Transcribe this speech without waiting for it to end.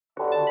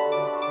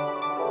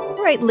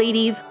All right,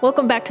 ladies,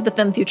 welcome back to the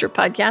Femme Future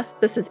podcast.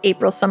 This is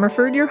April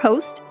Summerford, your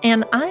host,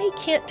 and I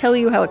can't tell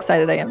you how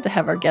excited I am to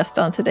have our guest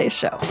on today's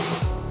show.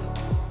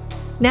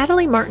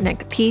 Natalie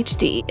Martinek,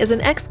 PhD, is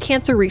an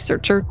ex-cancer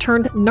researcher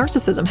turned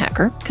narcissism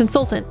hacker,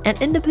 consultant, and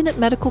independent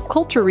medical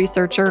culture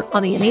researcher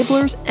on the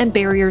enablers and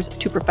barriers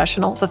to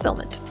professional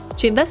fulfillment.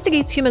 She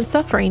investigates human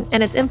suffering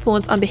and its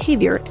influence on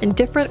behavior in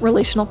different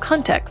relational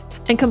contexts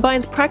and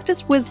combines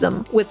practiced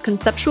wisdom with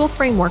conceptual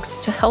frameworks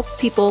to help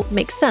people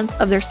make sense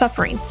of their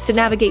suffering to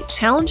navigate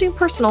challenging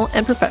personal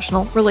and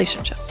professional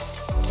relationships.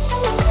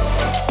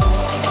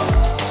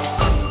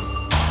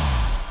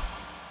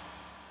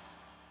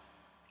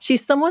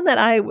 She's someone that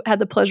I had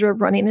the pleasure of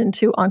running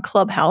into on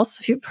Clubhouse.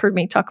 If you've heard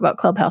me talk about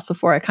Clubhouse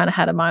before, I kind of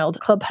had a mild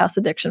Clubhouse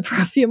addiction for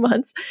a few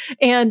months.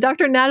 And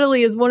Dr.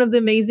 Natalie is one of the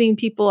amazing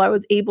people I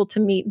was able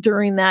to meet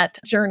during that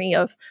journey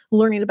of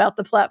learning about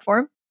the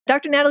platform.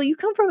 Dr. Natalie, you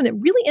come from a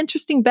really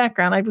interesting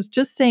background. I was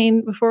just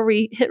saying before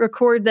we hit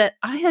record that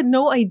I had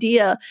no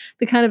idea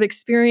the kind of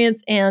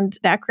experience and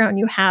background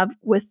you have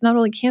with not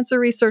only cancer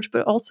research,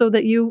 but also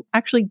that you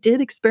actually did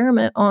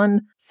experiment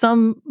on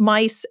some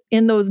mice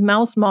in those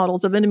mouse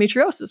models of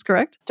endometriosis,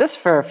 correct? Just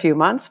for a few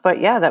months, but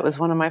yeah, that was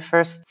one of my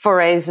first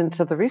forays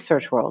into the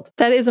research world.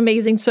 That is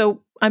amazing.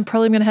 So I'm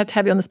probably going to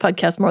have you on this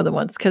podcast more than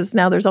once because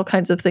now there's all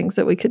kinds of things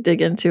that we could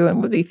dig into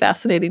and would be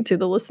fascinating to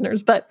the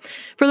listeners. But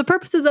for the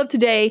purposes of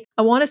today,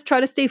 I want to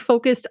try to stay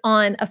focused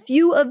on a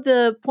few of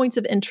the points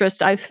of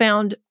interest I've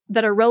found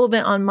that are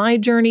relevant on my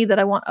journey that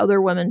I want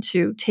other women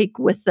to take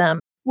with them.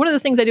 One of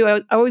the things I do,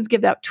 I always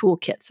give out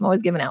toolkits. I'm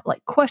always giving out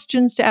like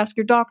questions to ask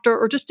your doctor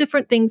or just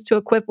different things to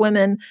equip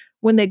women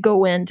when they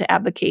go in to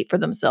advocate for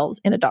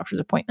themselves in a doctor's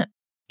appointment.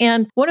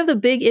 And one of the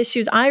big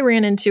issues I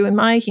ran into in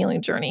my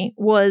healing journey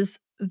was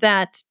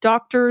that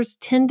doctors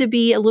tend to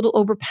be a little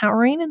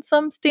overpowering in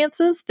some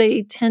stances.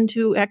 They tend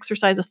to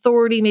exercise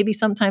authority. Maybe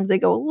sometimes they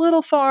go a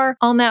little far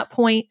on that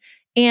point.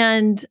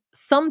 And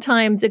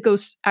sometimes it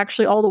goes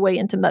actually all the way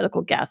into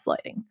medical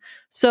gaslighting.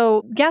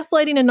 So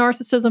gaslighting and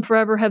narcissism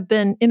forever have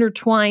been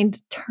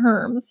intertwined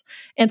terms.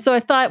 And so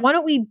I thought, why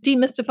don't we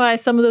demystify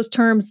some of those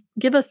terms,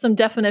 give us some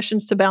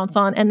definitions to bounce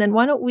on, and then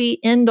why don't we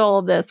end all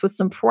of this with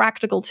some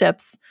practical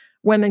tips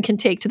women can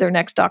take to their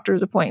next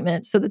doctor's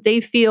appointment so that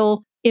they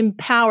feel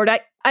empowered.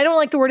 I don't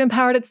like the word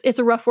empowered. It's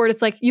a rough word.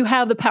 It's like you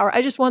have the power.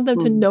 I just want them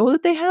to know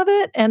that they have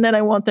it. And then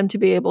I want them to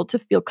be able to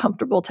feel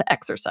comfortable to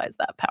exercise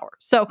that power.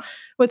 So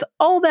with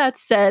all that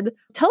said,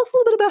 tell us a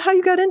little bit about how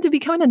you got into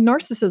becoming a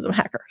narcissism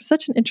hacker.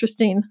 Such an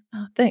interesting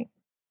thing.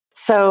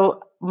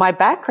 So my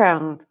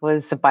background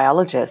was a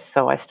biologist.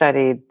 So I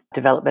studied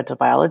developmental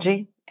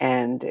biology,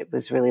 and it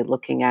was really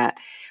looking at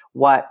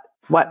what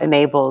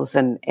enables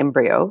an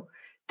embryo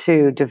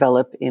to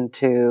develop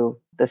into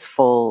this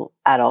full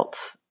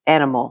adult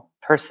animal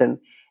person,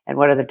 and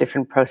what are the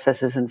different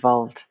processes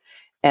involved.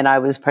 And I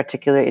was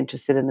particularly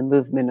interested in the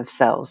movement of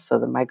cells. So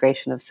the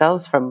migration of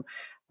cells from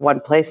one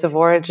place of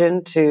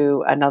origin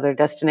to another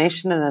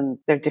destination, and then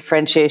their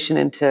differentiation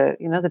into,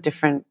 the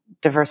different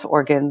diverse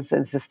organs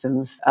and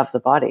systems of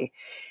the body.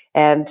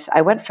 And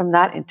I went from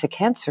that into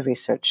cancer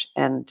research.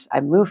 And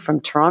I moved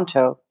from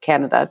Toronto,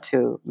 Canada,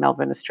 to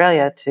Melbourne,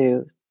 Australia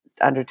to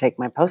undertake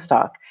my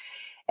postdoc.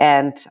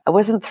 And I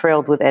wasn't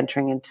thrilled with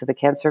entering into the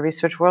cancer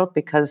research world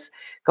because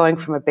going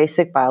from a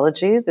basic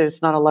biology,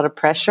 there's not a lot of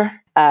pressure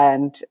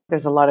and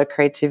there's a lot of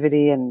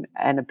creativity and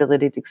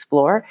ability to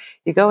explore.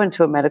 You go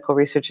into a medical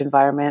research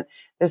environment,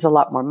 there's a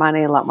lot more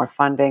money, a lot more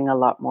funding, a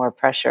lot more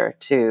pressure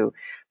to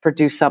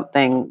produce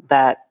something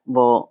that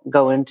will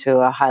go into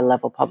a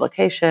high-level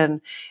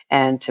publication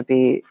and to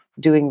be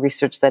doing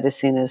research that is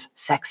seen as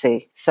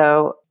sexy.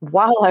 So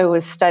while I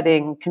was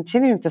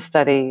continuing to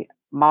study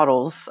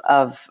models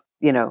of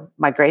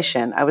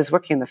migration, I was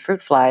working in the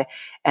fruit fly,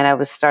 and I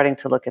was starting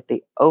to look at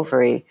the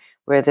ovary,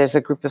 where there's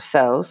a group of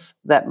cells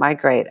that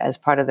migrate as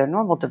part of their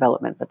normal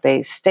development, but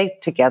they stay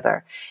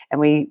together. And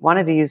we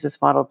wanted to use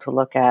this model to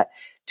look at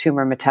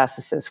tumor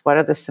metastasis. What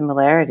are the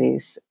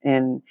similarities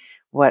in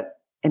what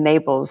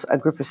enables a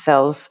group of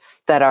cells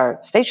that are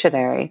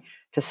stationary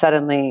to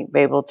suddenly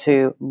be able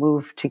to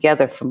move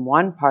together from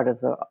one part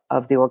of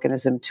the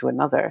organism to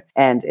another?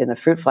 And in the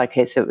fruit fly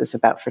case, it was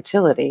about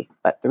fertility,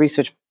 but the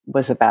research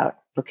was about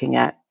looking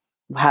at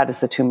how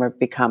does the tumor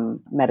become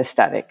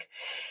metastatic,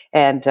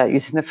 and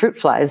using the fruit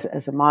flies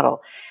as a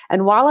model.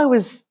 And while I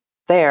was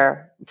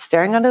there,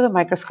 staring under the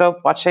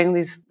microscope, watching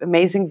these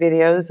amazing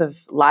videos of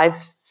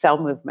live cell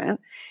movement,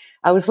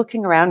 I was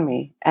looking around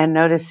me and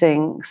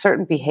noticing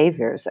certain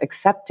behaviors,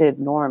 accepted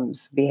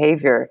norms,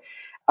 behavior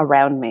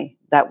around me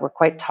that were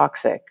quite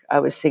toxic.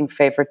 I was seeing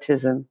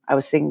favoritism. I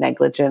was seeing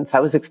negligence.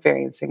 I was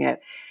experiencing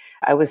it.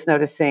 I was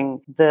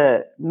noticing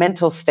the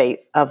mental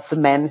state of the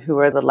men who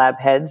are the lab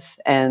heads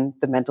and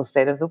the mental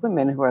state of the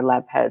women who are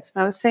lab heads.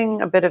 And I was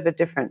seeing a bit of a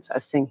difference. I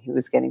was seeing who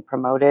was getting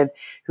promoted,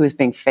 who was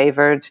being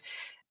favored,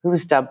 who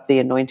was dubbed the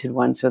anointed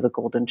ones or the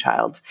golden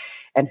child,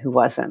 and who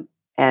wasn't.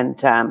 And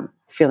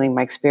feeling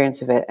my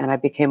experience of it. And I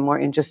became more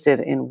interested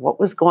in what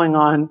was going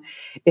on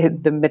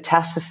in the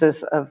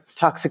metastasis of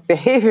toxic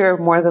behavior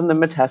more than the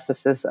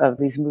metastasis of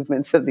these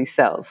movements of these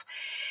cells.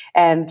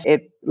 And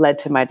it led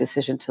to my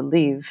decision to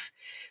leave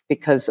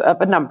because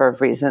of a number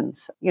of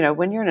reasons.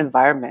 When you're in an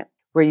environment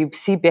where you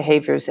see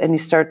behaviors and you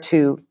start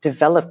to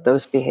develop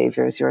those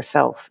behaviors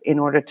yourself in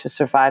order to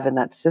survive in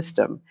that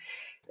system,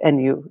 and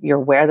you're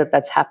aware that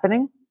that's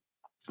happening,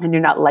 and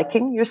you're not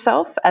liking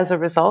yourself as a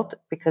result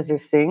because you're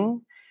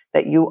seeing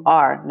that you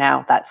are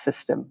now that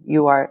system.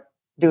 You are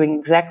doing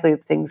exactly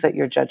the things that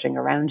you're judging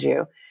around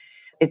you.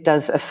 It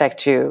does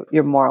affect your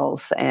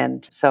morals.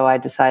 And so I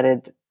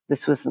decided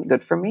this wasn't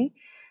good for me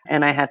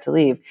and I had to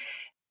leave.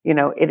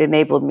 It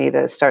enabled me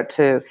to start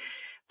to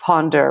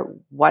ponder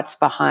what's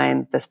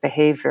behind this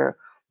behavior.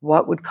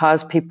 What would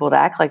cause people to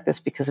act like this?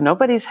 Because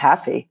nobody's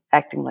happy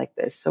acting like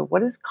this. So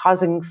what is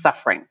causing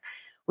suffering?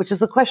 Which is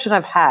the question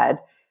I've had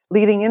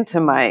leading into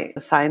my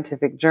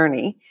scientific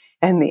journey,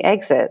 and the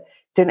exit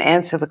didn't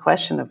answer the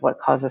question of what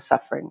causes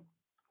suffering.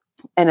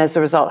 And as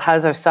a result, how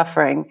does our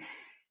suffering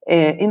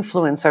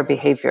influence our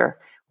behavior?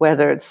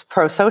 Whether it's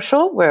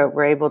pro-social, where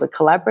we're able to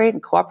collaborate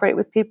and cooperate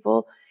with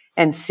people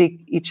and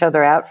seek each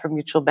other out for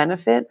mutual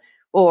benefit,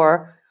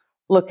 or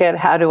look at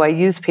how do I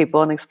use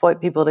people and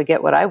exploit people to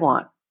get what I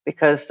want?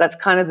 Because that's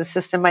kind of the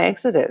system I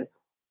exited.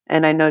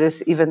 And I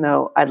noticed even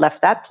though I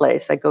left that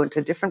place, I go into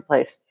a different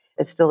place,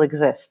 it still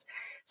exists.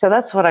 So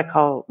that's what I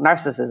call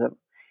narcissism,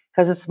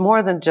 because it's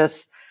more than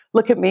just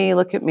look at me.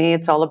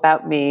 It's all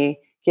about me.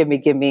 Give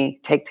me,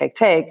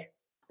 take.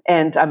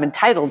 And I'm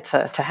entitled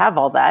to have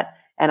all that.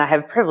 And I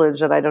have privilege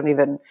that I don't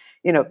even,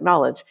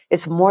 acknowledge.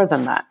 It's more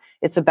than that.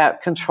 It's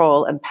about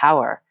control and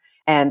power.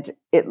 And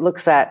it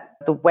looks at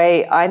the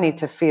way I need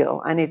to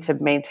feel. I need to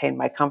maintain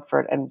my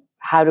comfort. And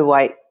how do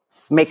I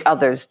make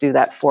others do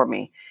that for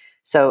me?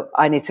 So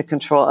I need to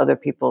control other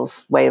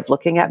people's way of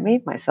looking at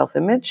me, my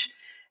self-image,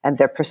 and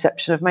their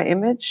perception of my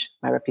image,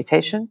 my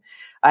reputation.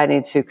 I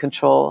need to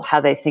control how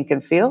they think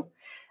and feel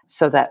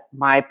so that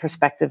my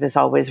perspective is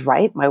always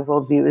right. My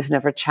worldview is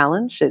never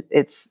challenged.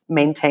 It's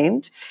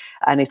maintained.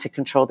 I need to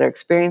control their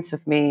experience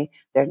of me,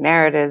 their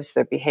narratives,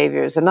 their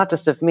behaviors, and not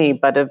just of me,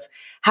 but of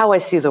how I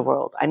see the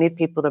world. I need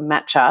people to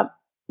match up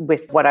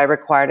with what I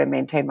require to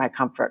maintain my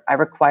comfort. I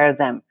require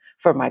them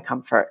for my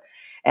comfort.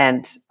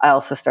 And I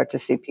also start to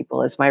see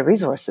people as my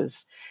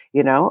resources.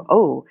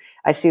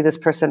 I see this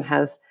person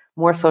has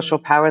more social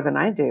power than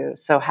I do.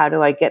 So how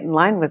do I get in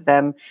line with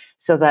them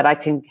so that I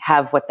can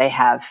have what they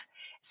have?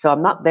 So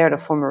I'm not there to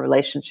form a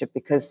relationship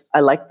because I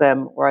like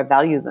them or I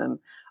value them.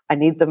 I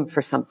need them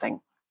for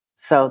something.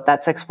 So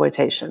that's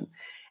exploitation.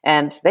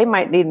 And they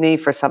might need me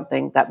for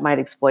something that might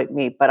exploit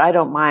me, but I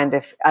don't mind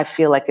if I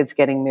feel like it's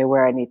getting me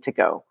where I need to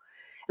go.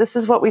 This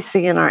is what we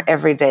see in our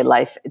everyday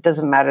life. It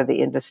doesn't matter the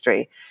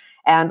industry.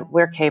 And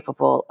we're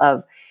capable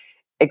of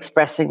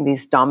expressing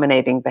these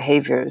dominating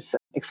behaviors,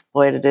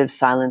 exploitative,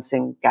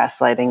 silencing,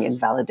 gaslighting,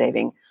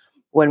 invalidating.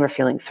 When we're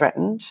feeling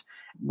threatened,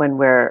 when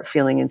we're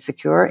feeling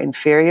insecure,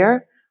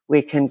 inferior,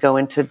 we can go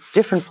into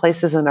different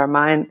places in our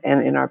mind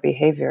and in our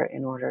behavior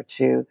in order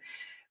to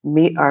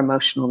meet our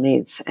emotional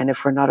needs. And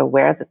if we're not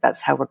aware that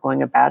that's how we're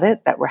going about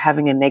it, that we're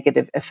having a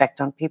negative effect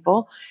on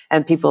people,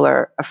 and people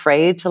are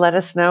afraid to let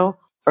us know,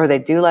 or they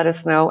do let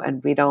us know,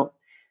 and we don't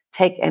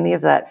take any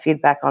of that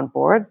feedback on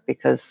board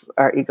because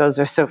our egos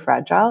are so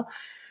fragile,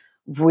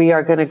 we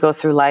are going to go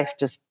through life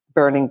just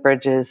burning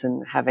bridges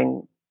and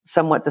having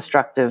somewhat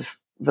destructive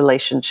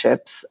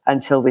relationships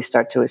until we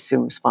start to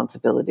assume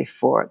responsibility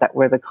for that.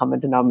 We're the common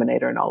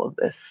denominator in all of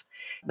this.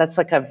 That's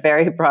like a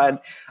very broad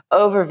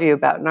overview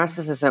about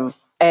narcissism.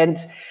 And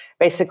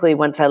basically,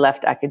 once I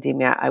left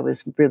academia, I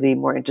was really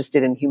more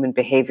interested in human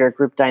behavior,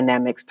 group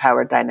dynamics,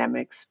 power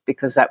dynamics,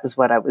 because that was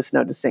what I was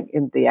noticing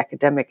in the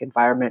academic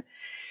environment.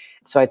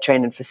 So I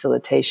trained in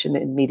facilitation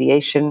and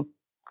mediation.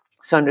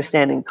 So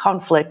understanding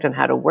conflict and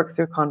how to work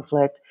through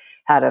conflict,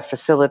 how to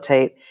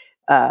facilitate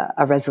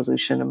a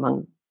resolution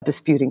among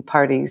disputing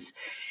parties,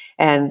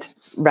 and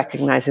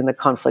recognizing the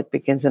conflict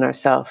begins in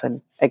ourselves.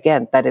 And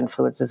again, that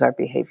influences our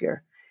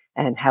behavior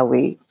and how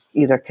we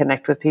either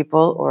connect with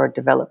people or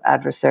develop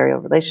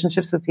adversarial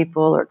relationships with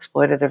people or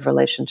exploitative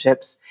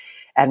relationships.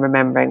 And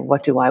remembering,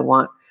 what do I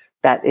want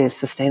that is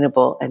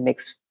sustainable and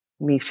makes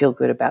me feel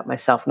good about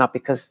myself, not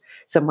because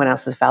someone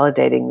else is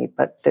validating me,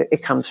 but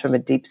it comes from a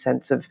deep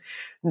sense of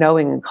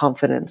knowing and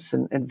confidence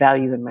and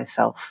value in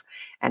myself.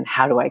 And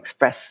how do I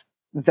express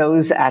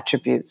those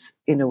attributes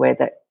in a way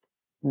that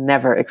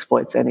never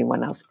exploits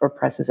anyone else or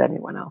oppresses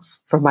anyone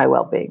else for my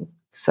well-being?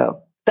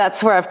 So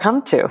that's where I've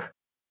come to.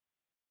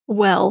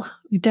 Well,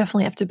 you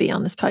definitely have to be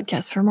on this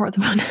podcast for more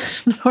than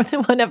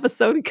one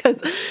episode,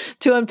 because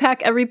to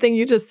unpack everything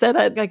you just said,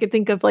 I could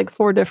think of like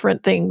 4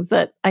 different things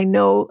that I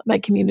know my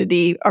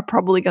community are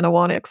probably going to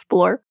want to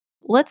explore.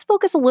 Let's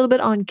focus a little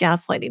bit on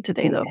gaslighting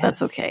today, though, if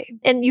that's okay.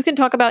 And you can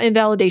talk about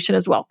invalidation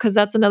as well, because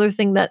that's another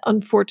thing that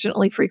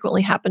unfortunately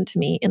frequently happened to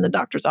me in the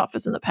doctor's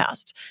office in the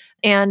past.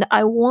 And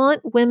I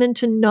want women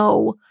to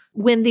know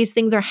when these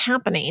things are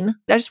happening.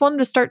 I just want them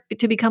to start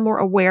to become more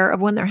aware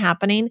of when they're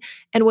happening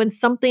and when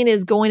something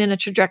is going in a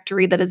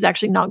trajectory that is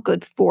actually not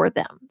good for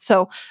them.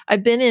 So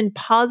I've been in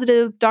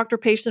positive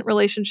doctor-patient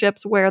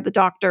relationships where the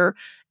doctor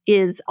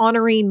is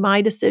honoring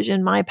my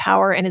decision, my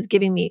power, and is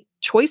giving me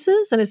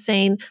choices and is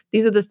saying,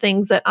 these are the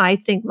things that I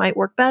think might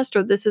work best,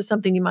 or this is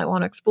something you might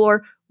want to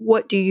explore.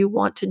 What do you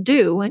want to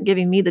do? And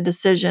giving me the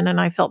decision.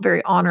 And I felt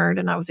very honored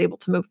and I was able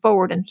to move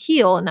forward and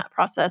heal in that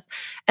process.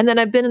 And then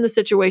I've been in the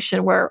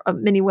situation where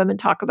many women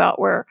talk about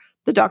where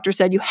the doctor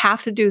said, you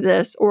have to do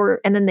this,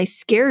 and then they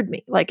scared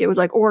me. Like it was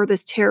like, or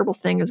this terrible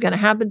thing is going to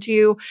happen to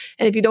you.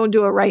 And if you don't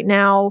do it right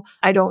now,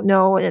 I don't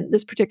know. In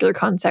this particular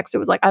context, it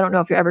was like, I don't know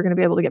if you're ever going to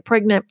be able to get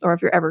pregnant or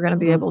if you're ever going to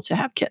be able to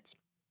have kids.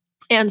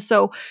 And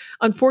so,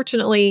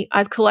 unfortunately,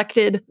 I've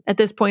collected at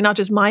this point, not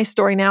just my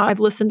story now, I've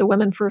listened to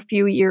women for a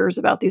few years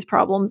about these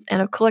problems and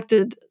have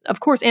collected,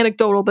 of course,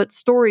 anecdotal, but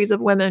stories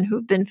of women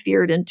who've been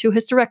feared into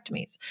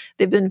hysterectomies.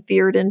 They've been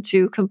feared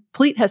into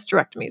complete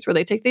hysterectomies where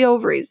they take the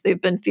ovaries.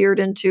 They've been feared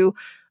into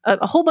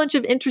a whole bunch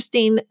of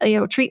interesting,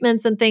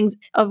 treatments and things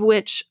of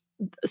which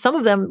some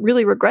of them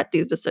really regret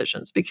these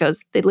decisions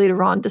because they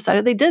later on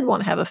decided they did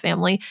want to have a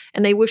family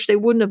and they wish they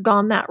wouldn't have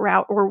gone that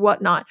route or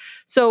whatnot.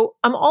 So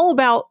I'm all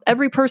about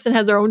every person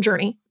has their own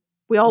journey.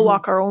 We all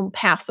walk our own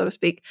path, so to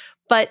speak.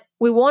 But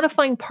we want to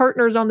find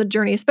partners on the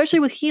journey, especially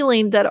with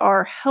healing, that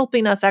are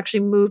helping us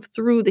actually move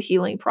through the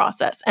healing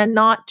process and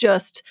not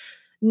just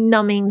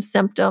numbing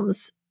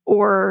symptoms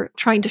or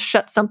trying to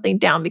shut something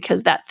down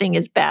because that thing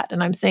is bad.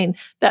 And I'm saying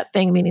that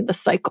thing meaning the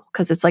cycle,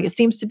 because it's like it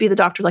seems to be the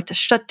doctors like to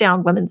shut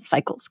down women's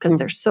cycles because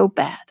they're so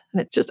bad.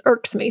 And it just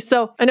irks me.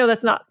 So I know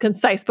that's not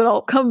concise, but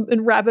I'll come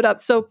and wrap it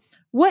up. So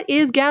what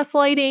is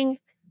gaslighting?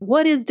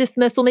 What is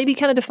dismissal? Maybe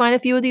kind of define a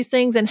few of these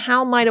things, and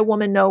how might a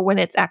woman know when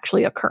it's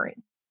actually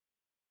occurring?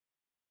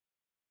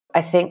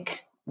 I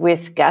think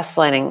with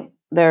gaslighting,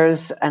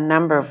 there's a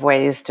number of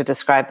ways to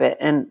describe it.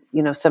 And,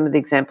 some of the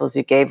examples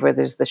you gave where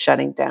there's the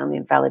shutting down, the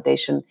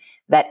invalidation,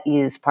 that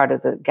is part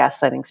of the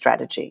gaslighting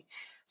strategy.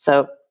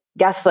 So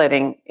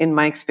gaslighting, in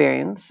my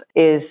experience,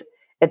 is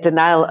a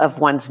denial of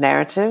one's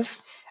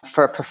narrative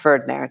for a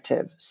preferred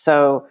narrative.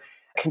 So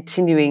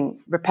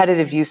continuing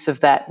repetitive use of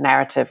that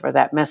narrative or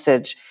that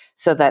message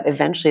so that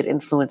eventually it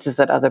influences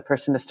that other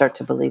person to start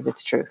to believe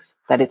it's truth,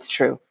 that it's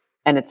true.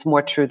 And it's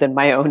more true than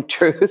my own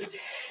truth,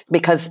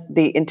 because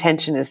the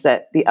intention is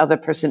that the other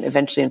person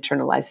eventually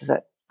internalizes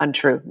that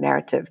untrue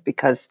narrative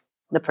because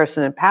the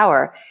person in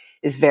power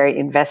is very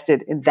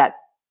invested in that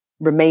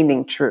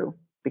remaining true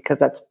because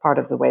that's part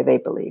of the way they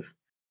believe.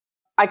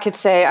 I could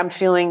say, I'm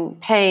feeling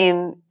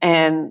pain,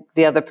 and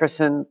the other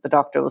person, the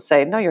doctor, will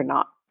say, no, you're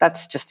not.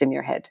 That's just in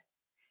your head.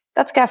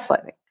 That's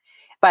gaslighting.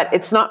 But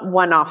it's not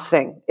one-off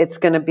thing. It's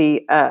going to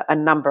be a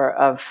number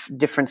of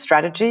different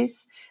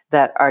strategies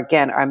that are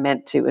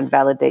meant to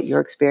invalidate your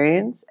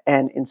experience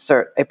and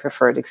insert a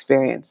preferred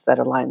experience that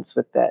aligns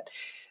with that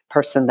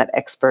person, that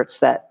experts,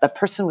 that the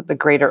person with the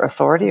greater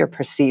authority or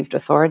perceived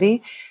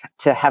authority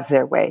to have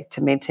their way, to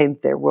maintain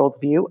their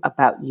worldview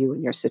about you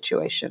and your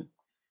situation.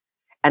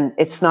 And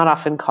it's not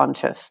often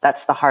conscious.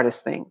 That's the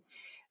hardest thing.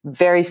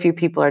 Very few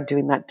people are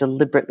doing that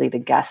deliberately to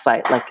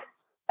gaslight, like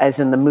as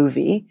in the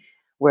movie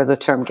where the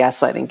term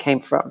gaslighting came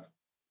from.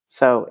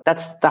 So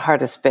that's the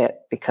hardest bit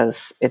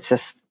because it's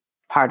just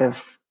part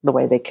of the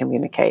way they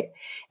communicate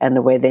and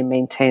the way they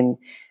maintain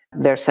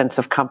their sense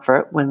of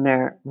comfort when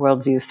their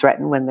worldview is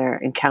threatened, when they're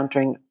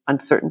encountering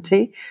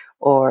uncertainty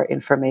or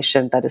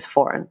information that is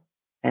foreign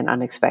and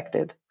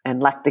unexpected,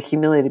 and lack the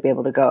humility to be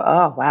able to go,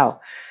 oh, wow,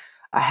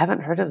 I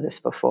haven't heard of this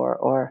before,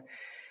 or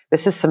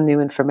this is some new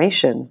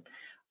information.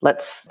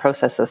 Let's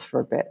process this for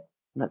a bit.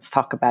 Let's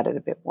talk about it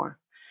a bit more.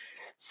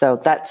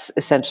 So that's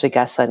essentially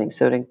gaslighting.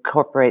 So it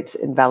incorporates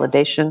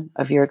invalidation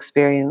of your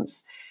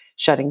experience,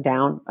 shutting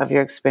down of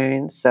your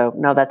experience. So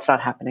no, that's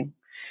not happening,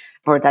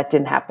 or that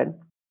didn't happen.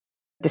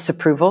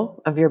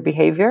 Disapproval of your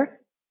behavior,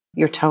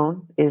 your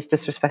tone is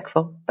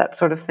disrespectful, that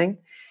sort of thing.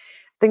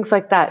 Things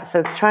like that. So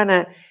it's trying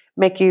to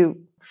make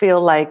you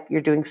feel like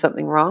you're doing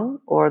something wrong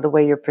or the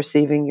way you're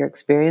perceiving your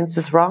experience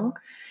is wrong.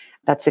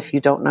 That's if you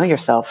don't know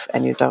yourself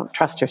and you don't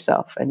trust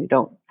yourself and you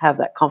don't have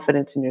that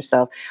confidence in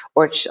yourself,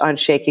 or on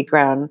shaky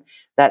ground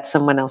that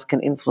someone else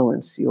can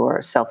influence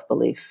your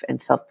self-belief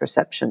and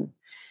self-perception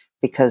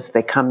because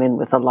they come in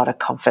with a lot of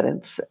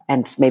confidence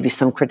and maybe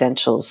some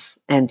credentials,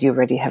 and you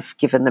already have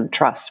given them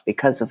trust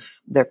because of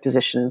their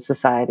position in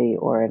society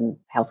or in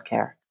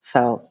healthcare.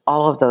 So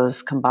all of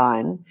those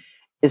combined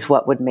is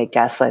what would make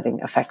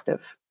gaslighting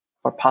effective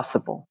or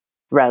possible,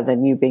 rather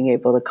than you being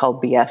able to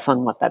call BS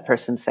on what that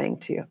person's saying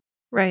to you.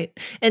 Right.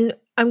 And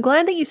I'm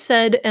glad that you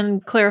said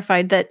and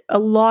clarified that a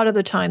lot of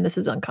the time this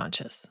is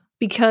unconscious,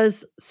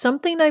 because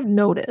something I've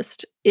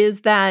noticed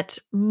is that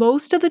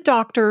most of the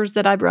doctors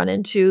that I've run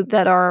into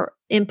that are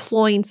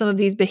employing some of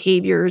these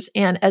behaviors,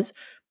 and as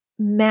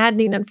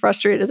maddening and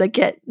frustrated as I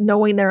get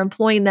knowing they're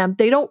employing them,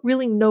 they don't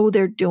really know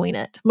they're doing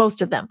it. Most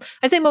of them.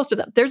 I say most of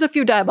them. There's a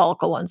few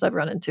diabolical ones I've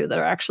run into that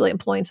are actually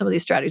employing some of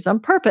these strategies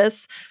on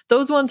purpose.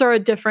 Those ones are a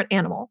different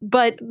animal.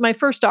 But my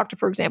first doctor,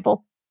 for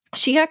example,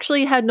 She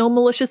actually had no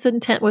malicious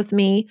intent with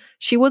me.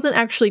 She wasn't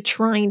actually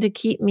trying to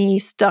keep me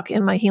stuck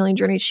in my healing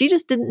journey. She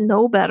just didn't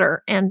know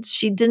better. And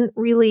she didn't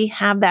really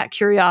have that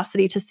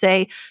curiosity to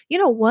say, you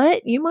know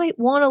what, you might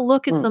want to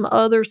look at some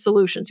other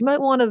solutions. You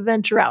might want to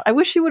venture out. I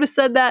wish she would have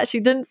said that. She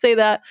didn't say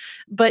that,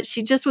 but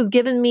she just was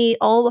giving me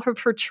all of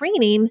her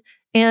training.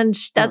 And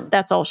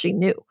that's all she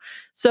knew.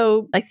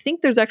 So I think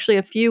there's actually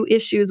a few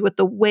issues with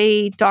the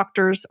way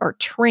doctors are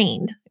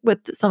trained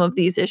with some of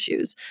these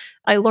issues.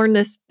 I learned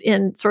this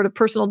in sort of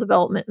personal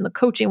development in the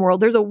coaching world.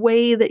 There's a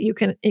way that you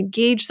can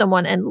engage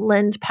someone and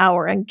lend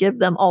power and give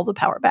them all the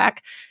power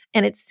back.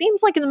 And it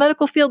seems like in the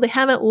medical field, they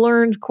haven't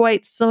learned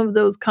quite some of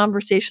those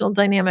conversational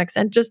dynamics.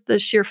 And just the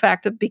sheer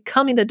fact of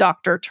becoming a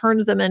doctor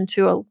turns them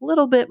into a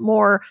little bit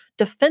more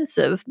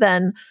defensive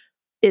than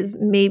is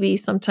maybe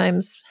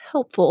sometimes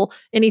helpful.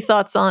 Any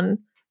thoughts on,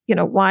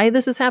 why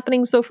this is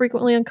happening so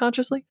frequently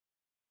unconsciously?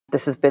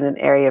 This has been an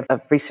area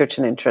of research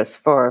and interest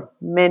for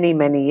many,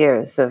 many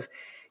years of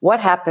what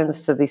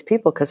happens to these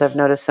people, because I've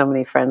noticed so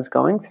many friends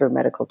going through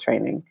medical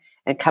training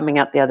and coming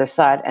out the other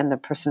side, and the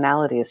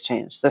personality has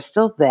changed. They're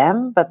still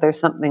them, but there's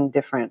something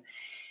different.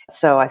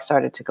 So I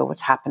started to go, what's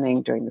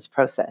happening during this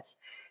process?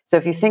 So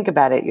if you think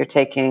about it, you're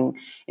taking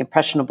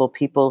impressionable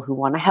people who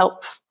want to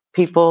help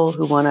people,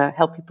 who want to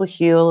help people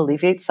heal,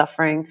 alleviate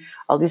suffering,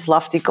 all these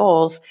lofty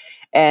goals,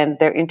 and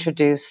they're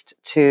introduced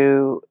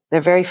to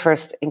their very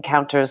first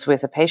encounters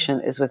with a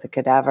patient is with a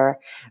cadaver.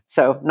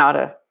 So not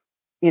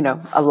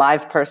a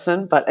live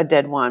person, but a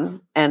dead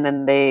one. And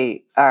then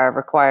they are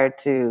required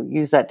to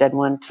use that dead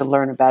one to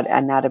learn about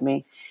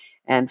anatomy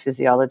and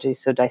physiology,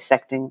 so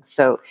dissecting.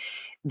 So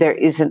there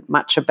isn't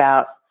much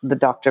about the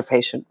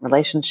doctor-patient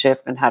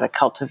relationship and how to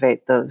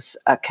cultivate those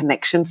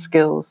connection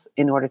skills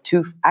in order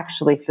to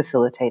actually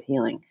facilitate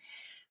healing.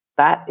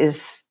 That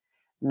is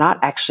not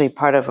actually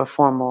part of a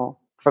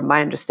formal, from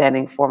my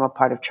understanding, formal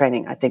part of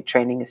training. I think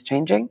training is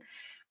changing.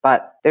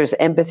 But there's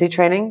empathy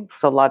training.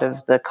 So a lot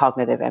of the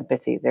cognitive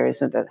empathy, there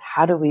isn't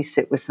how do we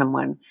sit with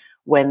someone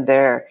when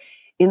they're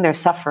in their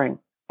suffering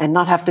and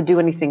not have to do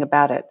anything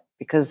about it,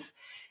 because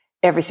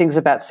everything's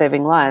about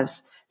saving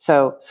lives.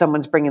 So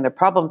someone's bringing their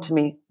problem to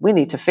me. We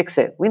need to fix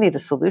it. We need a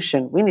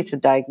solution. We need to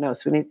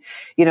diagnose. We need,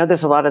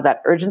 there's a lot of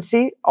that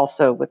urgency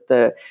also with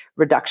the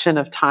reduction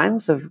of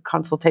times of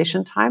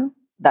consultation time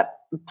that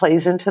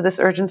plays into this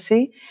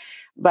urgency.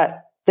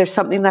 But there's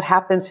something that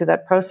happens through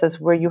that process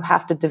where you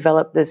have to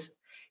develop this,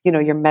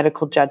 your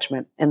medical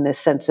judgment and this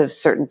sense of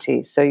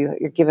certainty. So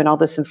you're given all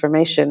this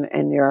information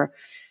and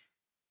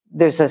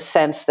there's a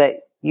sense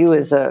that you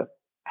as a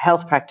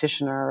health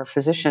practitioner or a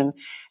physician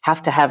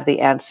have to have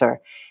the answer.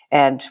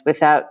 And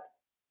without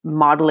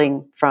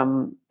modeling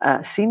from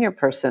a senior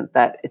person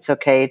that it's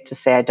okay to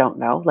say, I don't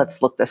know,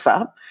 let's look this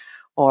up.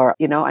 Or,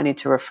 I need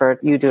to refer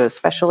you to a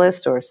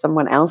specialist or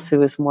someone else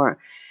who has more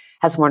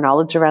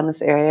knowledge around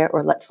this area,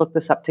 or let's look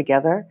this up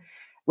together.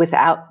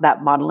 Without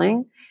that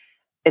modeling,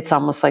 it's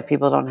almost like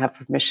people don't have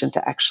permission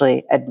to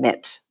actually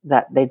admit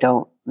that they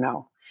don't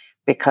know,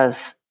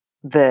 because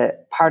the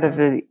part of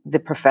the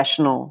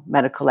professional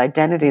medical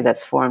identity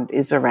that's formed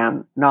is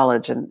around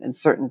knowledge and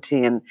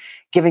certainty and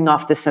giving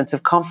off this sense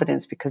of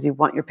confidence, because you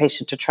want your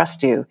patient to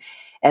trust you,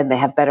 and they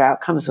have better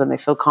outcomes when they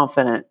feel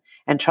confident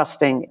and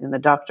trusting in the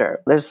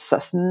doctor. There's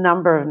a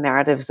number of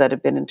narratives that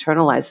have been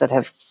internalized that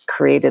have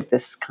created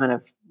this kind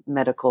of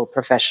medical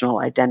professional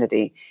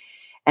identity.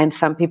 And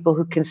some people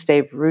who can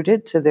stay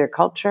rooted to their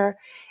culture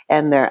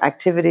and their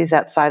activities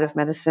outside of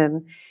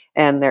medicine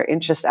and their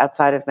interests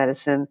outside of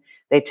medicine,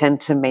 they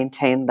tend to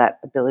maintain that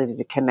ability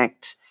to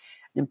connect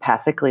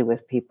empathically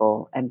with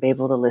people and be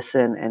able to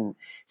listen and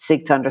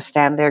seek to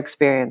understand their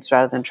experience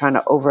rather than trying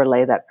to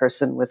overlay that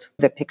person with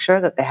the picture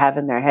that they have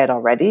in their head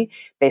already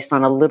based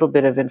on a little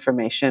bit of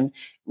information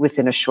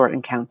within a short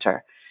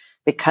encounter.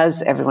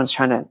 Because everyone's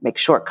trying to make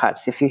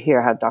shortcuts. If you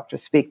hear how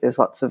doctors speak, there's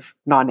lots of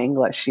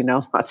non-English,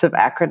 lots of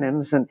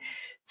acronyms. And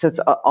so it's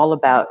all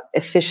about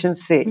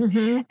efficiency.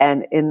 Mm-hmm.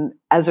 And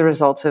as a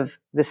result of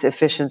this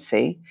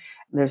efficiency,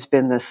 there's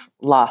been this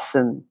loss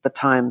in the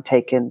time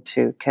taken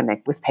to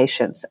connect with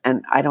patients.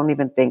 And I don't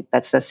even think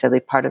that's necessarily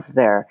part of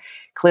their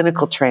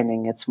clinical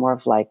training. It's more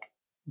of like,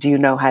 do you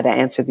know how to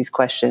answer these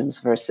questions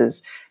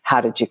versus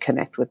how did you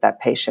connect with that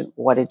patient?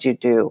 What did you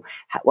do?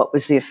 What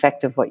was the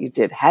effect of what you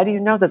did? How do you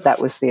know that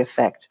was the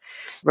effect?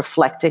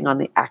 Reflecting on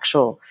the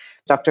actual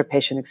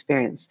doctor-patient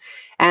experience.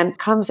 And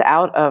comes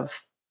out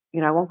of,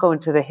 I won't go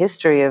into the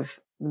history of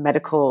the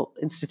medical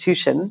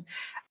institution,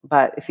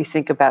 but if you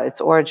think about its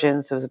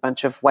origins, there was a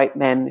bunch of white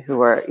men who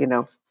were,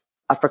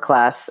 upper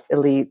class,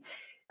 elite,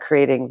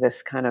 creating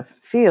this kind of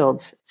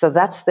field. So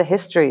that's the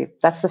history.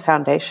 That's the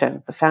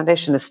foundation. The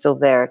foundation is still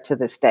there to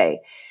this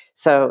day.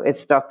 So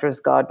it's doctor is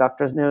God,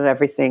 doctors know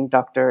everything,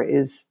 doctor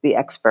is the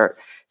expert.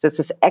 So it's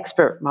this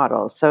expert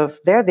model. So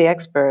if they're the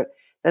expert,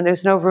 then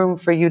there's no room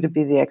for you to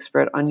be the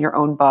expert on your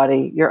own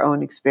body, your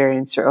own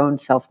experience, your own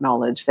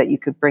self-knowledge that you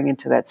could bring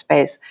into that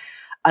space,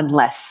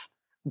 unless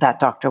that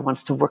doctor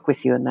wants to work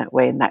with you in that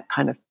way and that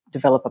kind of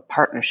develop a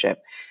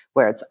partnership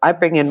where it's I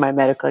bring in my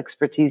medical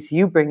expertise,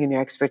 you bring in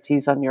your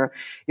expertise on your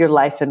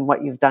life and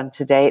what you've done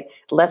to date.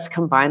 Let's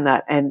combine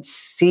that and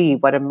see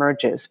what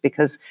emerges,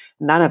 because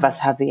none of us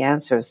have the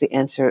answers. The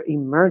answer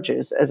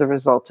emerges as a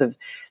result of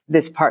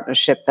this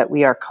partnership that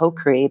we are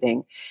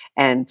co-creating,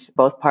 and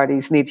both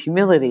parties need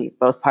humility.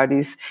 Both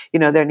parties,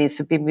 there needs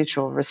to be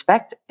mutual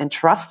respect and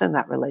trust in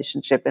that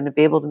relationship, and to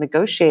be able to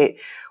negotiate,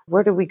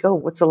 where do we go?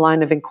 What's the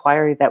line of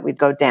inquiry that we'd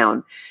go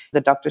down?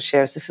 The doctor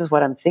shares, this is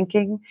what I'm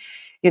thinking.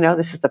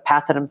 This is the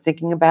path that I'm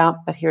thinking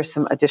about, but here's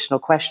some additional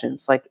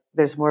questions. Like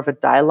there's more of a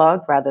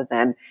dialogue rather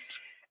than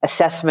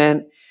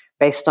assessment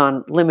based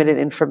on limited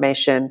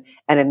information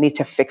and a need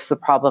to fix the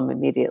problem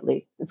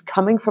immediately. It's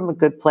coming from a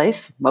good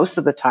place most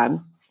of the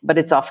time, but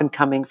it's often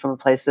coming from a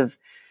place of,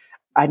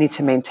 I need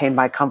to maintain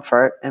my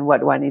comfort, and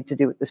what do I need to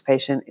do with this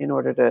patient in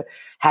order to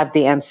have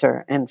the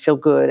answer and feel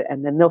good,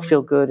 and then they'll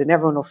feel good and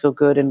everyone will feel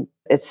good. And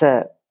it's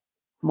a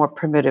more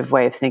primitive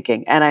way of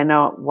thinking. And I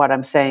know what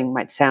I'm saying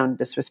might sound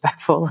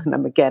disrespectful. And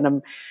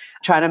I'm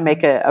trying to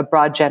make a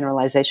broad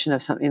generalization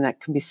of something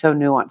that can be so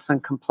nuanced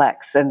and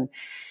complex.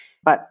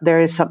 But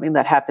there is something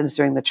that happens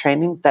during the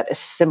training that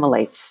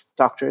assimilates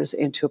doctors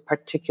into a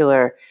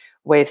particular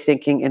way of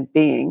thinking and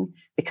being,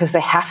 because they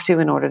have to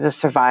in order to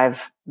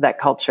survive that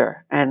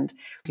culture. And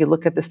if you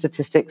look at the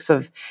statistics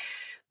of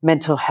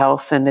mental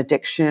health and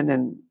addiction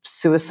and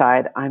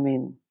suicide, I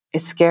mean,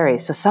 it's scary.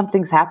 So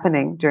something's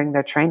happening during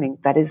their training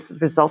that is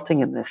resulting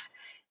in this.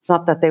 It's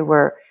not that they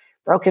were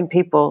broken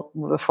people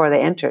before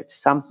they entered.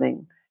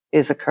 Something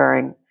is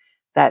occurring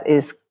that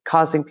is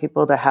causing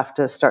people to have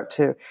to start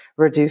to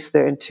reduce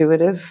their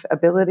intuitive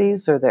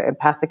abilities or their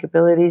empathic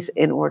abilities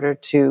in order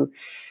to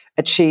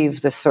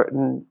achieve the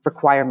certain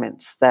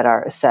requirements that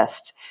are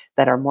assessed,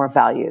 that are more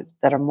valued,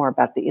 that are more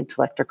about the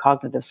intellect or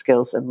cognitive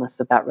skills and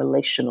less about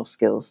relational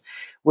skills,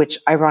 which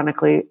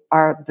ironically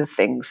are the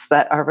things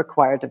that are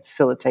required to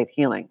facilitate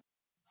healing.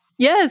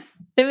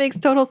 Yes, it makes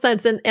total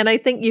sense. And I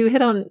think you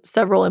hit on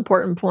several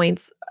important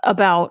points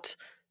about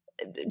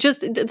just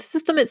the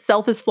system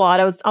itself is flawed.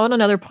 I was on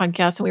another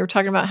podcast and we were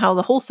talking about how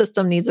the whole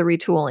system needs a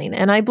retooling.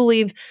 And I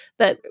believe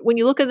that when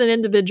you look at an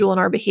individual and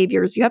our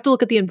behaviors, you have to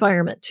look at the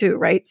environment too,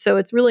 right? So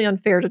it's really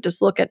unfair to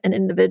just look at an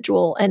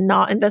individual and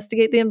not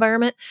investigate the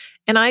environment.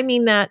 And I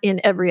mean that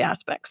in every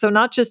aspect. So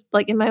not just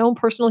like in my own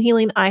personal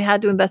healing, I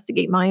had to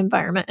investigate my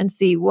environment and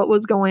see what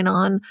was going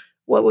on,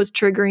 what was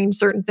triggering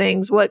certain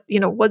things,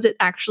 was it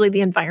actually the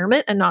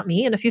environment and not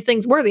me? And a few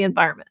things were the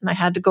environment. And I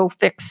had to go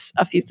fix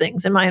a few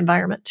things in my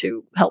environment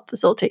to help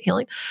facilitate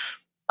healing.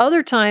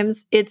 Other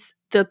times it's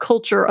the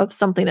culture of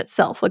something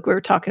itself. Like we were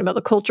talking about,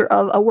 the culture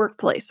of a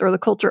workplace or the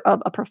culture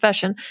of a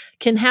profession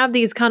can have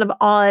these kind of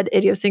odd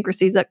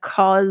idiosyncrasies that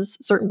cause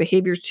certain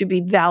behaviors to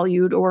be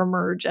valued or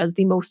emerge as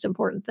the most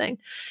important thing.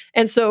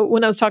 And so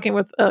when I was talking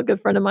with a good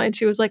friend of mine,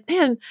 she was like,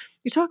 man,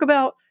 you talk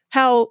about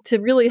how to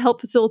really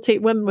help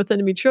facilitate women with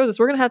endometriosis,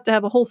 we're going to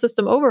have a whole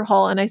system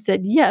overhaul. And I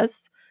said,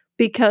 yes,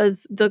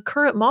 because the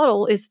current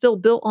model is still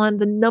built on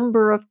the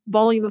number of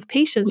volume of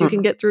patients you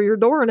can get through your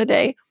door in a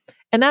day.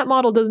 And that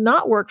model does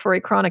not work for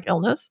a chronic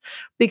illness,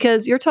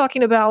 because you're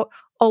talking about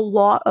a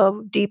lot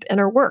of deep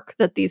inner work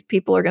that these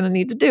people are going to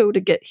need to do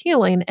to get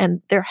healing.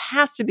 And there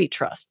has to be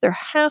trust. There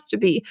has to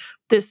be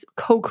this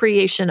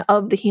co-creation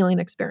of the healing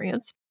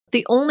experience.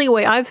 The only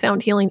way I've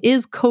found healing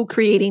is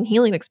co-creating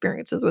healing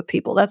experiences with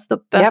people. That's the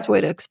best way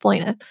to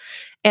explain it.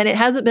 And it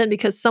hasn't been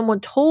because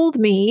someone told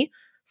me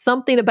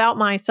something about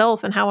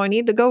myself and how I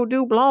need to go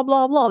do blah,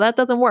 blah, blah. That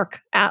doesn't work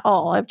at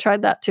all. I've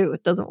tried that too.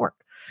 It doesn't work.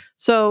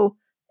 So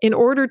in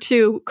order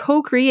to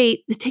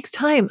co-create, it takes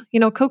time.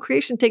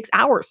 Co-creation takes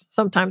hours.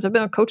 Sometimes I've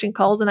been on coaching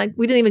calls and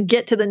we didn't even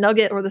get to the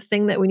nugget or the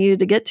thing that we needed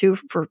to get to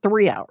for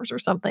 3 hours or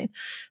something.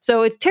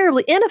 So it's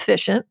terribly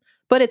inefficient,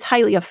 but it's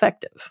highly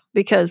effective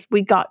because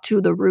we got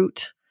to the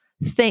root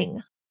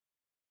thing.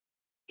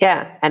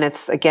 Yeah. And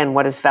it's, again,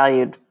 what is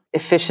valued?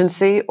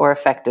 Efficiency or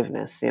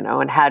effectiveness,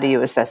 and how do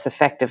you assess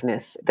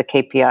effectiveness? The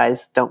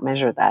KPIs don't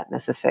measure that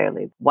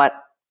necessarily. What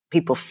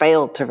people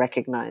fail to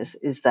recognize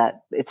is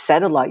that it's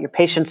said a lot, your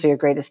patients are your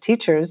greatest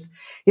teachers.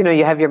 You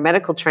have your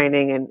medical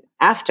training and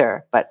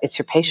after, but it's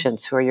your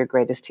patients who are your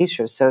greatest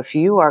teachers. So if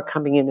you are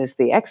coming in as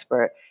the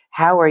expert,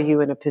 how are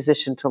you in a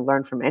position to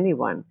learn from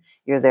anyone?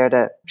 You're there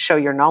to show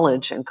your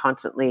knowledge and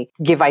constantly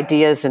give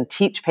ideas and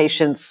teach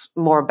patients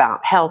more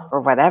about health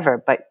or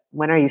whatever. But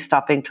when are you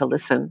stopping to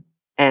listen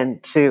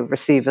and to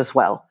receive as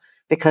well?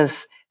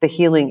 Because the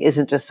healing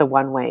isn't just a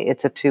one-way,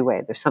 it's a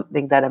two-way. There's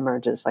something that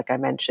emerges, like I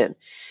mentioned.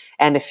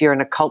 And if you're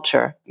in a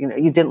culture,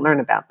 you didn't learn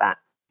about that,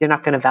 you're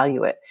not going to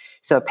value it.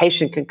 So a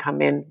patient can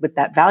come in with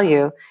that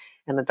value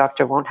and the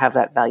doctor won't have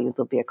that value.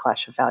 There'll be a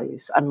clash of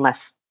values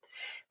unless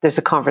there's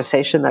a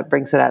conversation that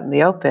brings it out in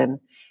the open,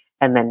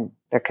 and then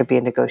there could be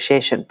a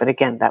negotiation. But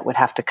again, that would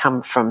have to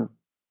come from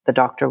the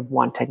doctor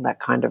wanting that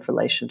kind of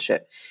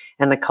relationship.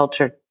 And the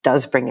culture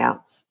does bring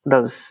out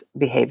those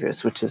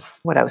behaviors, which is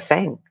what I was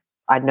saying.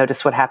 I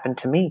noticed what happened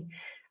to me.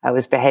 I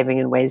was behaving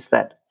in ways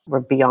that were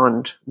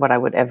beyond what I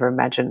would ever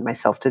imagine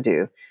myself to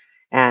do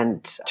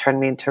and turned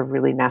me into a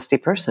really nasty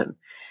person.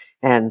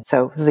 And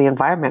so it was the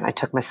environment. I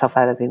took myself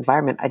out of the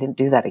environment. I didn't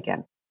do that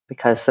again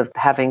because of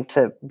having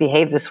to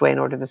behave this way in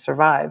order to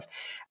survive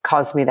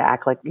caused me to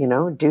act like,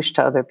 a douche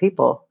to other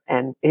people.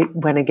 And it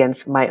went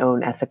against my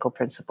own ethical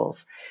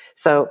principles.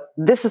 So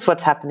this is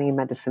what's happening in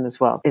medicine as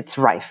well. It's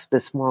rife,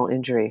 this moral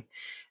injury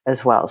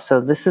as well.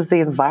 So this is the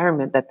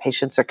environment that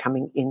patients are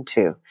coming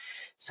into.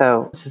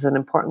 So this is an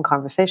important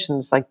conversation.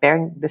 It's like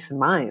bearing this in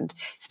mind,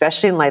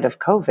 especially in light of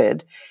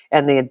COVID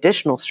and the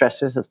additional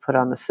stressors that's put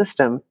on the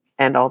system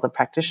and all the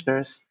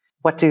practitioners.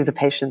 What do the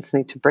patients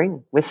need to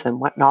bring with them?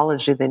 What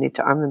knowledge do they need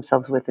to arm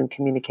themselves with in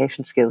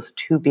communication skills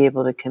to be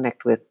able to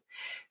connect with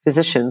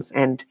physicians?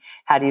 And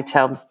how do you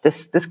tell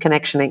this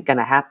connection ain't going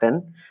to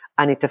happen?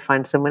 I need to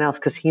find someone else,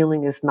 because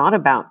healing is not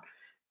about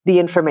the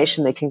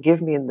information they can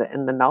give me and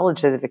the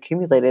knowledge that they've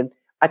accumulated.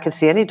 I could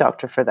see any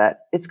doctor for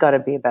that. It's got to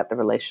be about the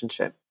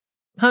relationship.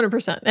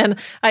 100%. And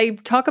I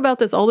talk about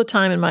this all the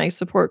time in my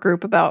support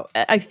group about,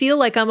 I feel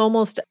like I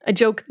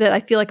joke that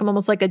I feel like I'm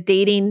almost like a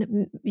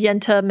dating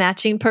Yenta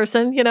matching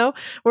person,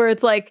 where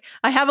it's like,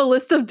 I have a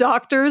list of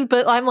doctors,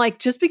 but I'm like,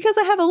 just because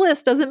I have a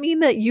list doesn't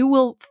mean that you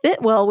will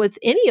fit well with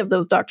any of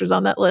those doctors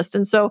on that list.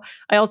 And so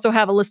I also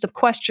have a list of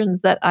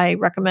questions that I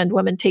recommend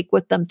women take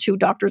with them to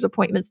doctor's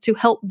appointments to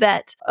help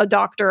vet a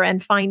doctor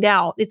and find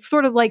out. It's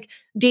sort of like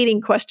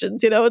dating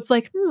questions, it's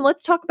like,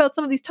 let's talk about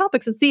some of these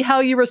topics and see how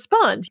you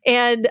respond.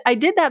 And I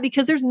did that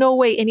because there's no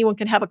way anyone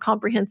can have a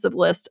comprehensive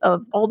list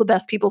of all the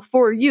best people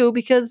for you,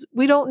 because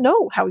we don't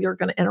know how you're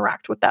going to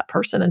interact with that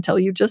person until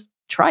you just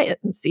try it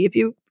and see if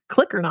you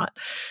click or not.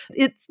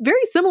 It's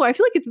very similar. I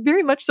feel like it's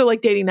very much so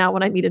like dating now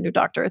when I meet a new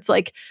doctor. It's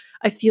like,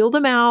 I feel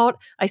them out.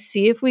 I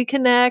see if we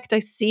connect. I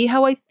see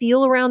how I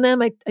feel around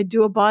them. I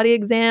do a body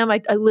exam. I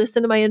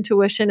listen to my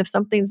intuition. If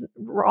something's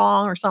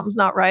wrong or something's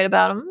not right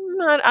about them,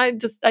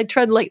 I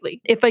tread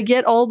lightly. If I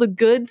get all the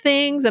good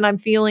things and I'm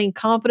feeling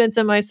confidence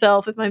in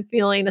myself, if I'm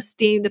feeling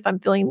esteemed, if I'm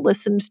feeling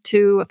listened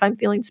to, if I'm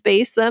feeling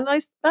space, then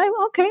I'm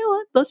okay.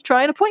 Let's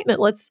try an appointment.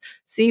 Let's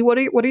see what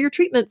are your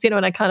treatments,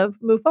 and I kind of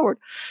move forward.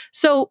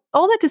 So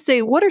all that to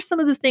say, what are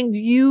some of the things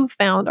you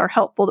found are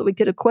helpful that we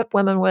could equip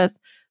women with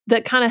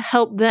that kind of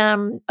help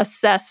them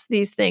assess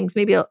these things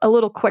maybe a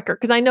little quicker?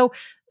 Because I know,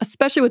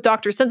 especially with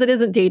doctors, since it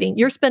isn't dating,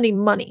 you're spending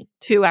money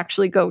to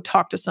actually go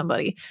talk to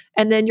somebody.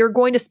 And then you're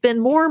going to spend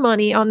more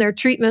money on their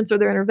treatments or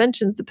their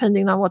interventions,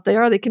 depending on what they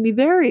are. They can be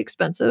very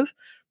expensive.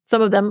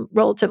 Some of them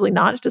relatively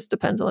not. It just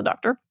depends on the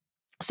doctor.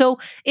 So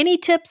any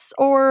tips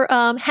or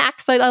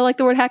hacks, I like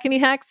the word hackney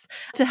hacks,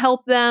 to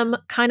help them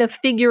kind of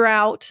figure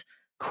out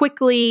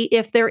quickly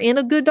if they're in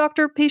a good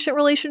doctor-patient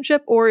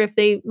relationship or if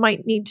they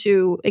might need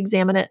to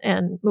examine it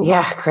and move on?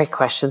 Yeah, great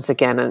questions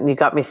again. And you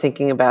got me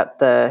thinking about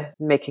the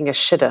making a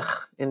shidduch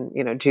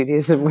in,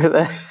 Judaism,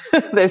 where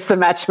there's the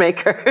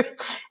matchmaker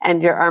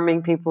and you're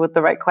arming people with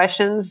the right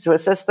questions to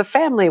assess the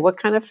family. What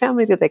kind of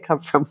family did they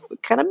come from?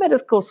 What kind of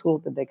medical school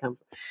did they come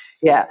from?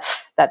 Yeah,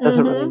 that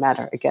doesn't really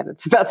matter. Again,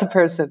 it's about the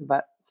person,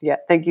 but yeah,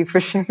 thank you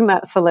for sharing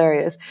that. It's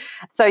hilarious.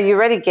 So you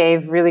already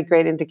gave really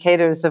great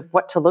indicators of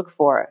what to look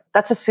for.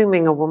 That's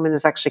assuming a woman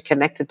is actually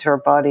connected to her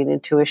body and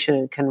intuition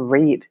and can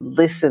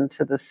listen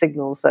to the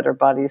signals that her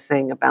body is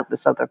saying about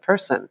this other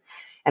person,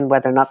 and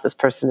whether or not this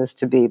person is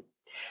to be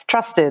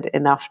trusted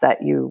enough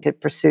that you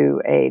could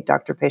pursue a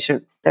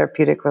doctor-patient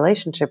therapeutic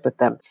relationship with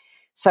them.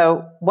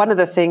 So one of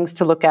the things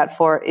to look out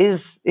for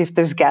is if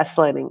there's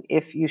gaslighting,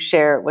 if you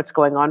share what's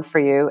going on for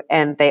you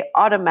and they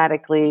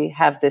automatically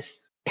have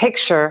this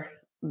picture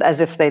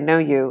as if they know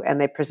you and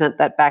they present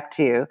that back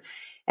to you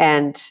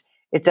and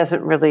it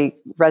doesn't really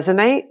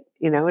resonate.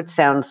 It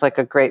sounds like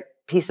a great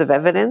piece of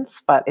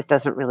evidence, but it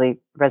doesn't really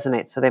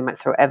resonate. So they might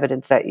throw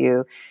evidence at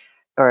you,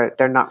 or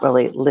they're not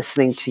really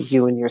listening to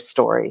you and your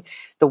story.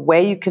 The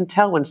way you can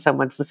tell when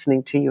someone's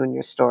listening to you and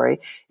your story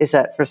is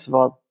that, first of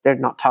all, they're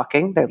not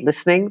talking, they're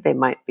listening. They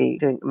might be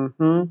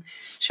doing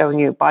showing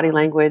you body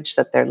language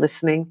that they're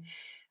listening,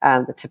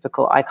 the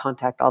typical eye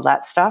contact, all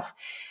that stuff.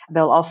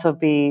 They'll also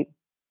be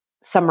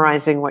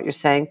summarizing what you're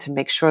saying to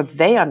make sure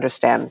they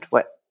understand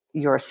what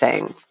you're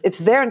saying. It's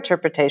their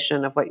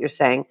interpretation of what you're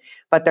saying,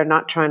 but they're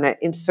not trying to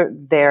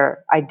insert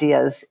their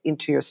ideas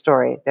into your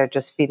story. They're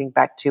just feeding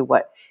back to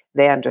what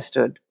they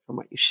understood from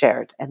what you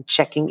shared and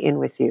checking in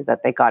with you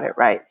that they got it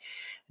right.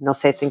 And they'll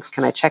say things,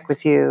 can I check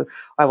with you?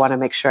 Or I want to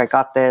make sure I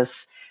got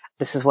this.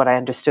 This is what I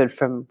understood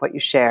from what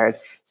you shared.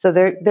 So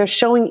they're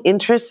showing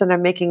interest and they're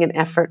making an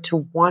effort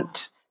to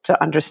want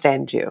to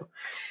understand you.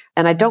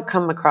 And I don't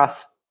come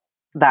across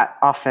that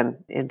often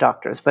in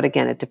doctors. But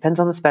again, it depends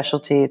on the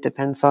specialty. It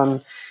depends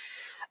on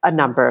a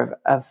number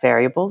of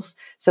variables.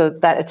 So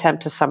that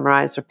attempt to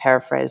summarize or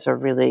paraphrase or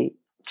really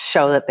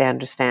show that they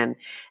understand.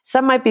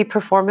 Some might be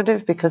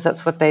performative because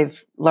that's what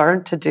they've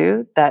learned to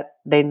do, that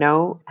they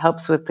know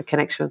helps with the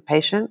connection with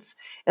patients.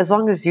 As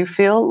long as you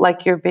feel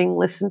like you're being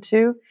listened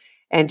to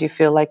and you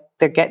feel like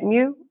they're getting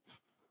you,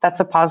 that's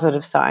a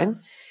positive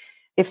sign.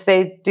 If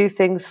they do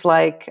things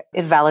like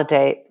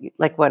invalidate,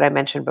 like what I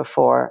mentioned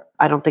before,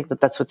 I don't think that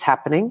that's what's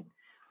happening.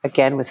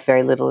 again, with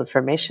very little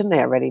information, they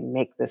already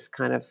make this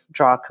kind of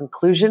draw a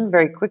conclusion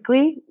very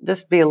quickly.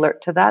 Just be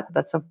alert to that.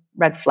 That's a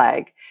red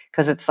flag,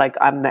 because it's like,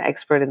 I'm the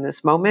expert in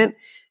this moment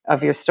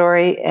of your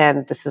story,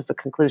 and this is the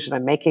conclusion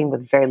I'm making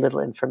with very little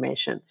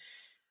information.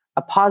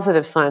 A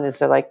positive sign is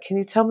they're like, can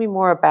you tell me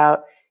more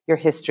about your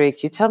history? Can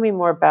you tell me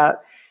more about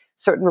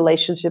certain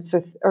relationships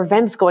or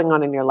events going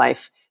on in your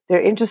life?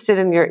 They're interested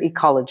in your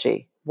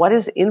ecology. What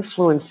is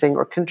influencing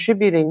or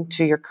contributing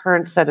to your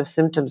current set of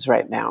symptoms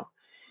right now?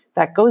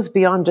 That goes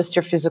beyond just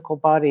your physical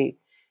body.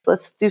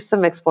 Let's do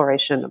some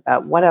exploration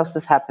about what else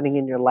is happening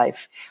in your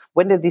life.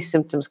 When did these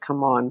symptoms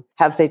come on?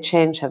 Have they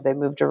changed? Have they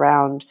moved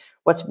around?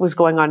 What was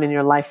going on in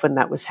your life when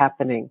that was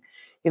happening?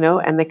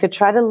 And they could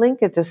try to link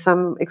it to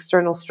some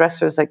external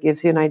stressors that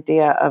gives you an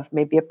idea of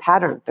maybe a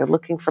pattern. They're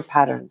looking for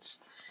patterns.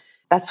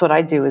 That's what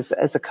I do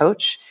as a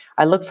coach.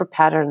 I look for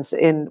patterns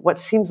in what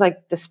seems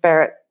like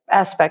disparate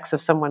aspects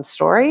of someone's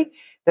story.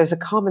 There's a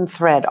common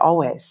thread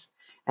always.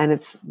 And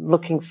it's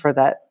looking for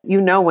that.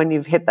 When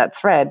you've hit that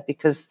thread,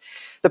 because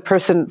the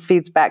person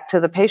feeds back to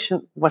the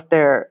patient what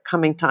they're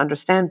coming to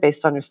understand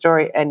based on your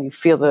story, and you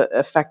feel the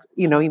effect.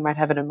 You might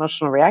have an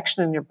emotional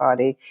reaction in your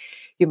body.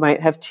 You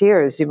might have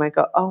tears. You might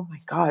go, oh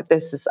my God,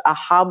 this is an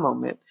aha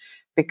moment,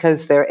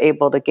 because they're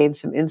able to gain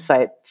some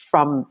insight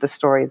from the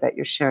story that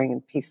you're sharing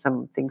and piece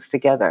some things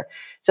together.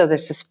 So they're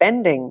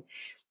suspending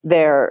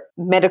their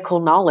medical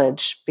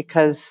knowledge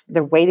because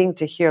they're waiting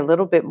to hear a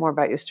little bit more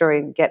about your story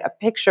and get a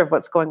picture of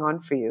what's going on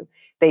for you.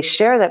 They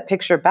share that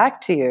picture back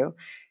to you.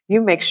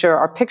 You make sure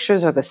our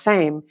pictures are the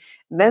same.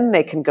 Then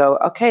they can go,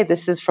 okay,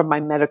 this is from my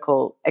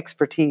medical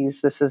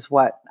expertise. This is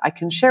what I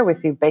can share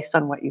with you based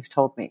on what you've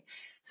told me.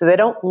 So they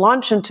don't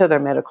launch into their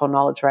medical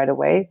knowledge right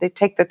away. They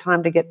take their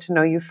time to get to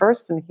know you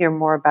first and hear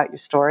more about your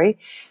story,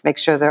 make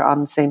sure they're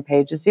on the same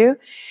page as you.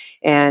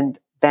 And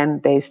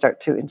then they start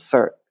to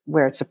insert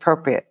where it's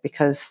appropriate,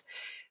 because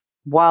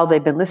while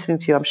they've been listening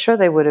to you, I'm sure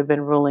they would have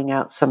been ruling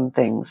out some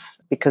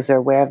things because they're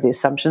aware of the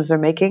assumptions they're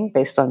making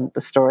based on the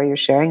story you're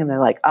sharing. And they're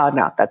like, oh,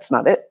 no, that's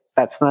not it.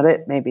 That's not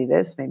it. Maybe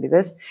this, maybe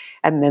this.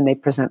 And then they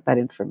present that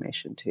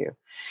information to you.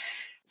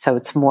 So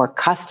it's more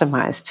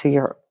customized to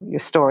your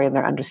story and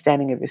their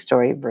understanding of your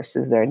story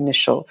versus their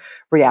initial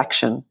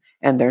reaction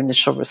and their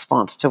initial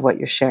response to what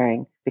you're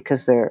sharing,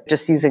 because they're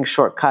just using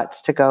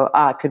shortcuts to go,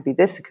 it could be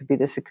this, it could be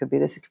this, it could be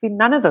this. It could be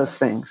none of those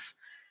things.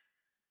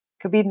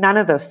 Could be none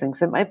of those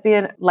things. It might be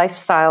a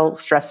lifestyle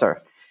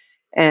stressor,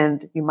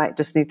 and you might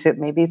just need to,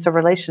 maybe it's a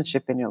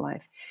relationship in your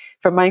life.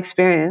 From my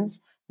experience,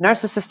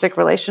 narcissistic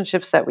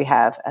relationships that we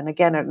have, and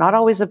again, are not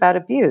always about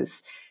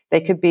abuse. They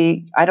could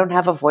be, I don't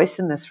have a voice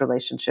in this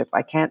relationship.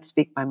 I can't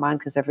speak my mind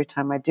because every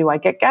time I do, I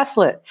get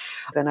gaslit.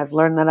 And I've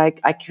learned that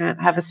I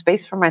can't have a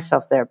space for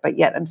myself there, but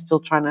yet I'm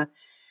still trying to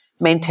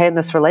maintain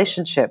this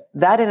relationship.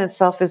 That in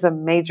itself is a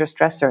major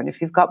stressor. And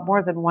if you've got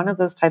more than one of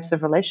those types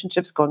of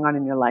relationships going on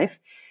in your life,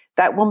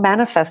 that will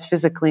manifest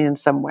physically in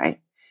some way,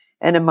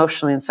 and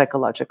emotionally and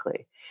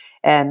psychologically.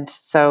 And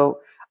so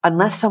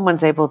unless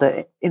someone's able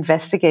to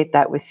investigate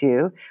that with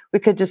you, we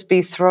could just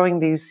be throwing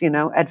these,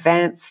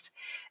 advanced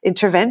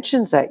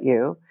interventions at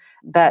you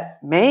that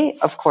may,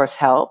 of course,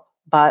 help,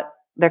 but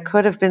there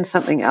could have been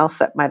something else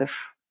that might have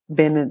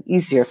been an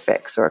easier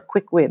fix or a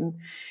quick win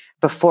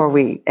before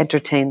we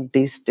entertain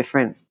these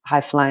different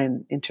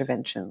high-flying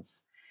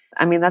interventions.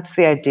 I mean, that's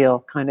the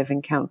ideal kind of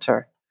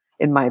encounter,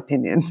 in my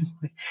opinion,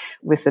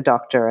 with the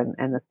doctor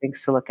and the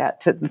things to look at,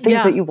 the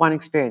things that you want to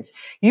experience.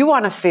 You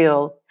want to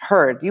feel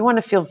heard. You want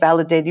to feel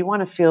validated. You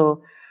want to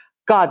feel,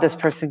 God, this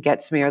person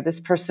gets me, or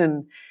this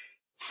person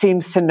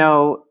seems to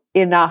know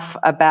enough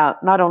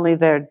about not only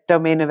their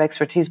domain of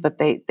expertise, but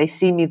they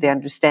see me, they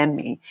understand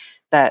me,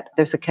 that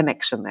there's a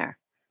connection there.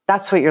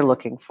 That's what you're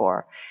looking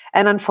for.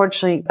 And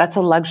unfortunately, that's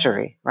a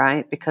luxury,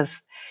 right?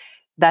 Because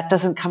that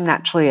doesn't come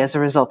naturally as a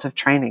result of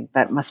training.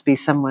 That must be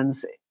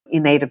someone's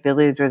innate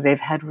ability, or they've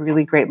had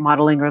really great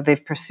modeling, or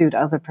they've pursued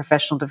other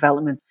professional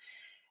development.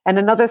 And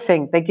another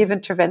thing, they give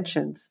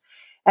interventions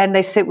and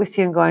they sit with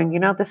you and going,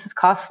 this is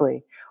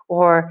costly,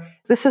 or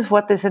this is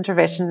what this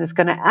intervention is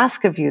going to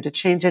ask of you to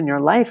change in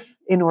your life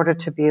in order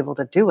to be able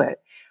to do it.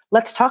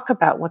 Let's talk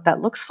about what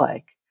that looks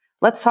like.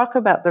 Let's talk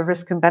about the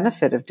risk and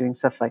benefit of doing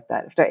stuff like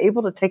that. If they're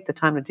able to take the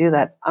time to do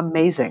that,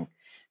 amazing.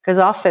 Because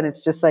often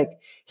it's just like,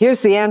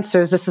 here's the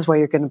answers. This is what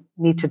you're going to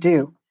need to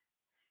do.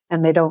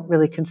 And they don't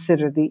really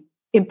consider the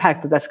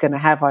impact that that's going to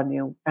have on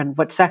you and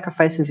what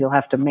sacrifices you'll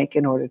have to make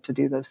in order to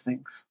do those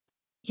things.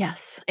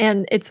 Yes.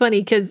 And it's funny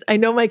because I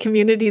know my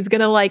community is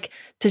going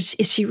to is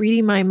she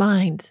reading my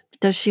mind?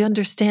 Does she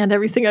understand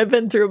everything I've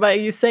been through by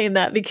you saying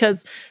that?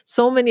 Because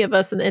so many of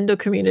us in the endo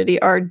community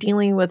are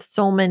dealing with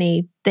so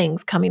many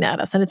things coming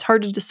at us, and it's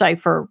hard to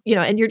decipher,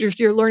 and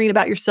you're learning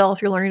about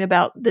yourself, you're learning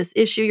about this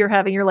issue you're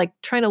having, you're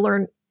trying to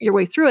learn your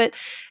way through it.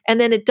 And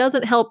then it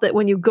doesn't help that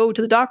when you go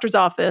to the doctor's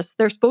office,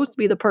 they're supposed to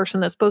be the person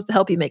that's supposed to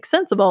help you make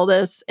sense of all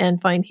this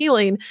and find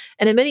healing.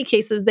 And in many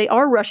cases, they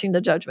are rushing to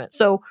judgment.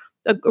 So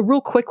a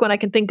real quick one I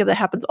can think of that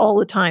happens all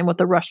the time with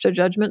the rush to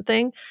judgment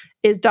thing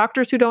is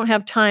doctors who don't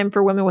have time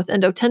for women with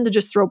endo tend to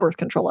just throw birth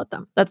control at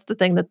them. That's the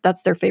thing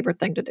that's their favorite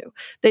thing to do.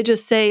 They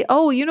just say,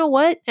 oh, you know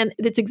what? And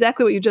it's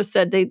exactly what you just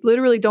said. They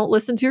literally don't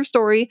listen to your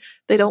story.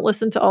 They don't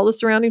listen to all the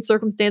surrounding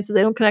circumstances.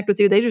 They don't connect with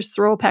you. They just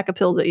throw a pack of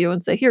pills at you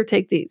and say, here,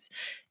 take these.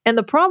 And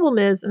the problem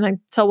is, and I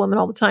tell women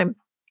all the time,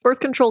 birth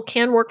control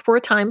can work for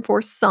a time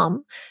for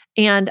some.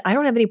 And I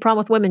don't have any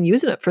problem with women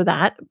using it for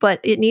that, but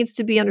it needs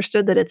to be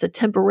understood that it's a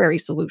temporary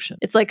solution.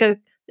 It's like a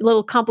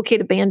little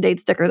complicated Band-Aid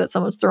sticker that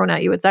someone's thrown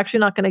at you. It's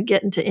actually not going to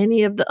get into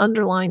any of the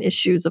underlying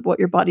issues of what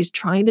your body's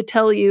trying to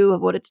tell you,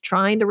 of what it's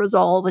trying to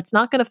resolve. It's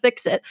not going to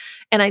fix it.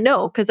 And I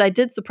know because I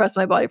did suppress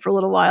my body for a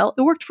little while.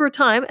 It worked for a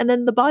time. And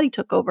then the body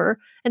took over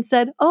and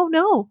said, oh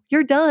no,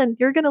 you're done.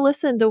 You're going to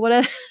listen to what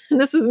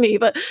and this is me,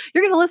 but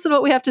you're going to listen to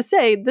what we have to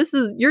say.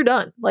 You're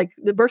done. Like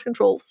the birth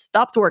control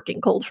stopped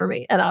working cold for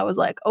me. And I was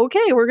like,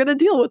 okay, we're going to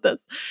deal with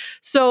this.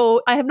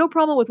 So I have no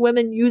problem with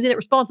women using it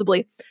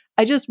responsibly.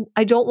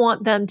 I don't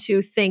want them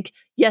to think,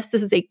 yes,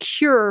 this is a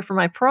cure for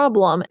my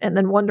problem, and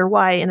then wonder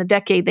why in a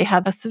decade they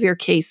have a severe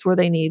case where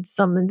they need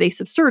some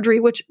invasive surgery,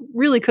 which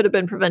really could have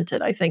been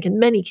prevented, I think, in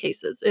many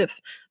cases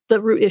if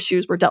the root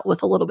issues were dealt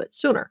with a little bit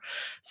sooner.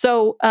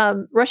 So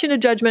rushing to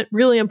judgment,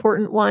 really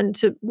important one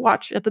to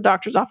watch at the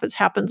doctor's office,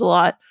 happens a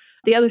lot.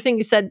 The other thing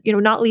you said,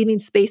 not leaving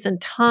space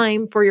and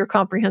time for your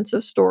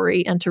comprehensive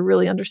story and to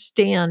really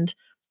understand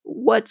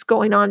what's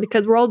going on,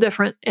 because we're all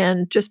different.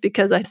 And just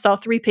because I saw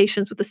 3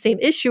 patients with the same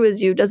issue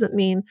as you doesn't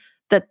mean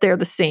that they're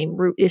the same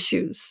root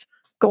issues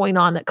going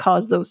on that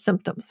cause those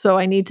symptoms. So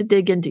I need to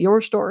dig into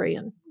your story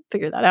and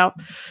figure that out.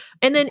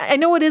 And then I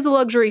know it is a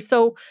luxury.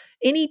 So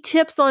any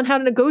tips on how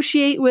to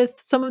negotiate with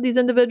some of these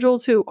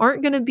individuals who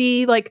aren't going to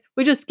be like,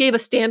 we just gave a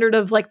standard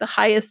of like the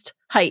highest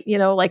height,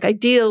 like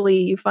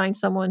ideally you find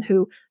someone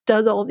who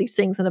does all of these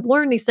things and have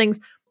learned these things.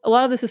 A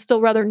lot of this is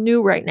still rather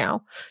new right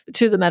now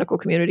to the medical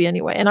community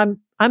anyway. And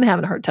I'm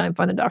having a hard time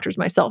finding doctors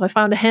myself. I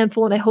found a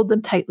handful and I hold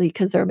them tightly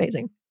because they're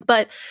amazing.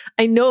 But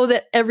I know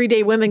that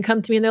everyday women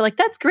come to me and they're like,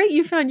 that's great.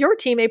 You found your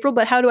team, April,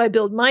 but how do I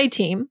build my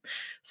team?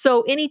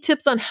 So any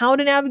tips on how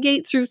to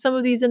navigate through some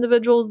of these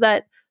individuals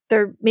that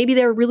they're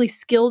really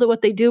skilled at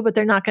what they do, but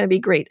they're not going to be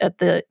great at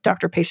the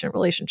doctor-patient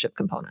relationship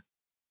component?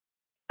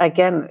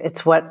 Again,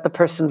 it's what the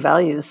person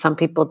values. Some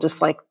people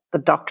just like the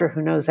doctor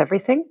who knows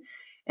everything.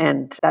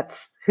 And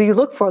that's who you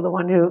look for, the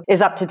one who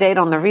is up to date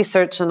on the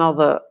research and all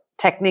the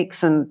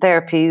techniques and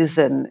therapies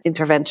and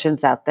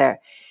interventions out there.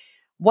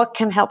 What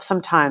can help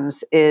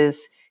sometimes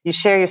is you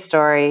share your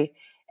story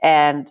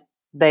and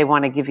they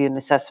want to give you an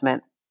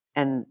assessment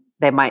and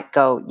they might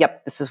go,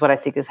 yep, this is what I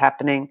think is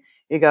happening.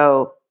 You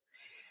go,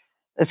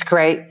 it's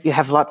great. You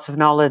have lots of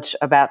knowledge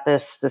about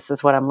this. This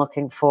is what I'm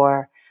looking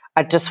for.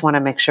 I just want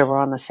to make sure we're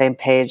on the same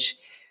page.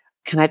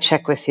 Can I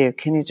check with you?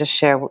 Can you just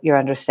share your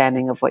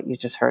understanding of what you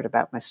just heard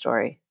about my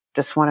story?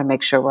 Just want to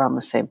make sure we're on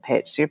the same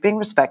page. So you're being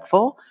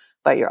respectful,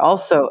 but you're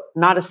also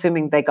not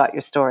assuming they got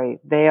your story.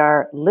 They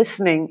are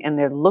listening and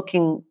they're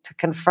looking to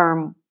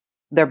confirm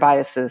their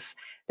biases,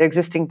 their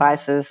existing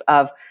biases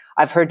of,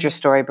 I've heard your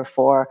story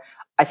before.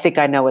 I think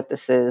I know what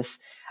this is.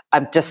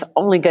 I'm just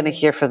only going to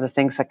hear for the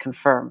things that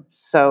confirm.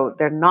 So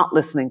they're not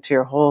listening to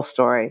your whole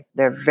story.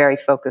 They're very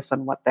focused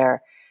on what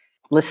they're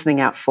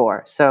listening out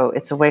for. So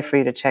it's a way for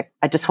you to check.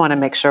 I just want to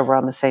make sure we're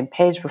on the same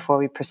page before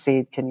we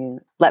proceed. Can you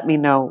let me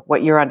know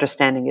what your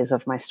understanding is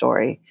of my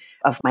story,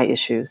 of my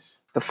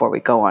issues before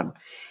we go on?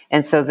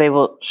 And so they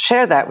will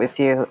share that with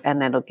you,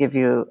 and then it'll give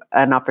you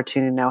an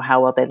opportunity to know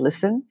how well they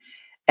listen.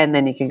 And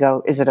then you can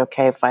go, is it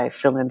okay if I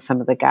fill in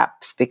some of the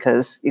gaps?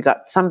 Because you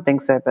got some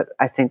things there, but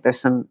I think there's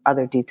some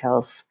other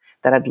details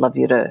that I'd love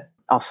you to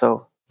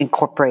also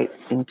incorporate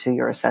into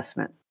your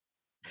assessment.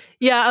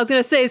 Yeah, I was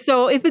going to say,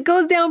 so if it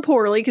goes down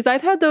poorly, because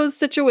I've had those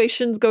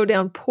situations go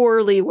down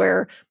poorly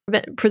where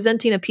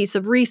presenting a piece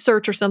of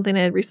research or something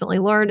I had recently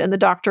learned and the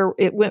doctor,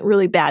 it went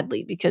really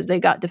badly because they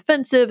got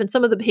defensive and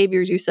some of the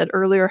behaviors you said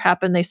earlier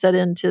happened. They set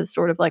into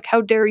sort of like, how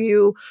dare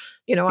you,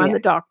 I'm the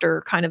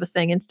doctor kind of a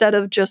thing, instead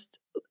of just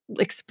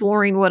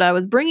exploring what I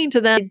was bringing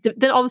to them.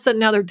 Then all of a sudden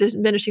now they're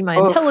diminishing my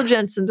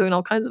intelligence and doing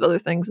all kinds of other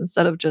things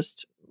instead of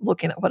just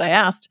looking at what I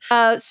asked.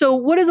 So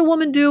what does a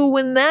woman do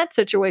when that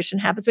situation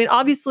happens? I mean,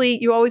 obviously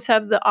you always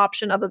have the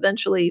option of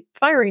eventually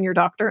firing your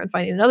doctor and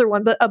finding another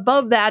one. But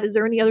above that, is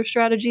there any other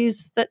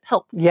strategies that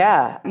help?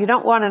 Yeah. You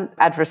don't want an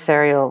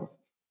adversarial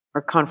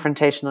or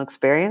confrontational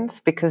experience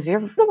because you're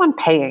the one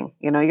paying.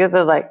 You're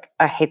the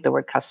I hate the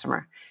word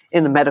customer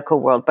in the medical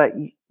world, but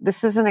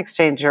this is an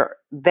exchange.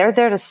 They're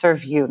there to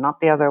serve you, not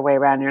the other way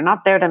around. You're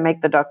not there to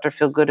make the doctor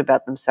feel good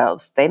about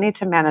themselves. They need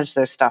to manage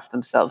their stuff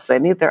themselves. They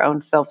need their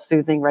own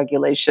self-soothing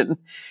regulation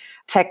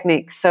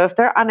techniques. So if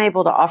they're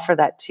unable to offer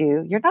that to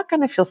you, you're not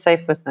going to feel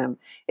safe with them.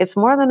 It's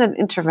more than an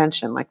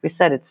intervention. Like we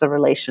said, it's the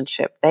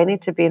relationship. They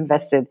need to be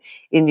invested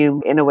in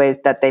you in a way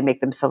that they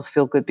make themselves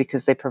feel good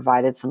because they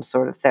provided some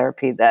sort of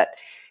therapy that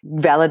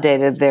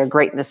validated their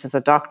greatness as a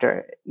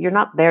doctor. You're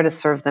not there to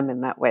serve them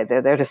in that way.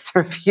 They're there to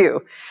serve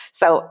you.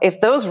 So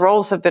if those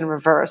roles have been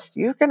reversed,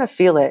 you're going to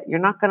feel it. You're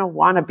not going to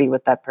want to be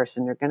with that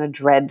person. You're going to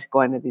dread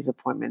going to these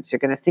appointments. You're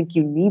going to think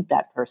you need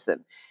that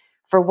person.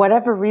 For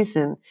whatever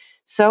reason,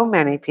 so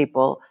many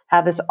people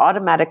have this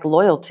automatic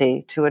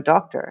loyalty to a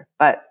doctor.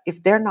 But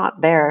if they're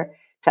not there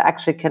to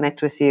actually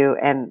connect with you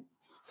and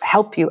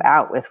help you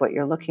out with what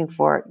you're looking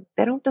for,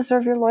 they don't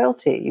deserve your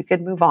loyalty. You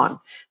can move on.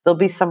 There'll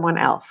be someone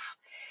else.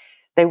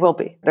 They will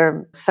be. There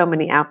are so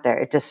many out there.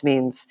 It just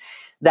means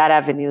that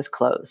avenue is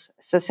closed.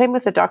 So same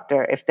with the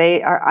doctor. If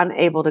they are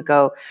unable to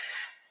go,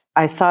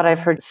 I thought I've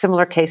heard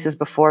similar cases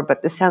before,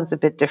 but this sounds a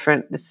bit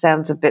different. This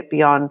sounds a bit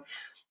beyond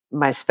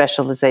my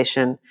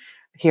specialization.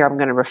 Here, I'm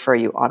going to refer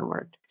you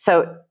onward.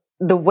 So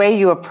the way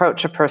you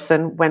approach a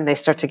person when they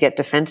start to get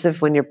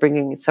defensive, when you're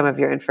bringing some of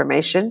your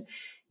information,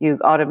 you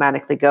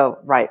automatically go,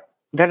 right,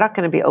 they're not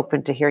going to be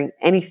open to hearing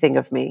anything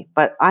of me,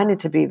 but I need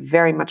to be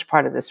very much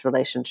part of this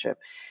relationship.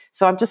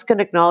 So I'm just going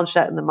to acknowledge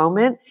that in the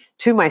moment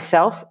to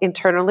myself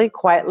internally,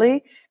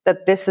 quietly,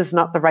 that this is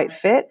not the right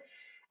fit.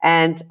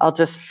 And I'll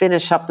just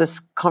finish up this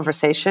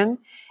conversation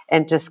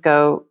and just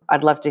go,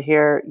 I'd love to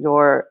hear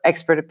your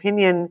expert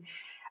opinion.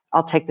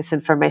 I'll take this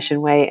information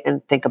away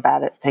and think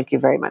about it. Thank you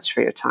very much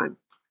for your time.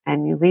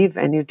 And you leave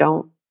and you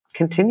don't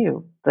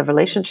continue the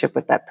relationship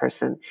with that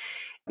person.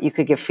 You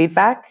could give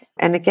feedback.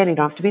 And again, you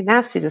don't have to be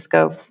nasty. Just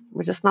go,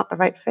 we're just not the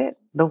right fit.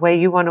 The way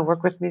you want to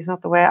work with me is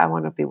not the way I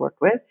want to be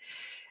worked with.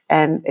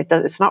 And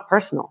it's not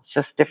personal. It's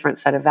just different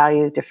set of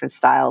value, different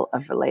style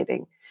of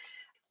relating.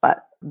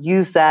 But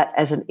use that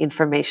as an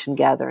information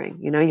gathering.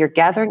 You're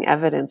gathering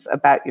evidence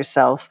about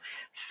yourself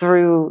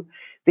through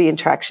the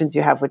interactions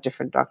you have with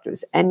different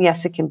doctors. And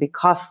yes, it can be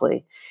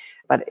costly,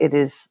 but it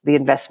is the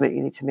investment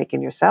you need to make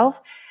in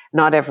yourself.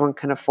 Not everyone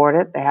can afford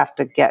it. They have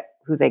to get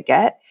who they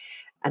get.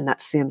 And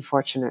that's the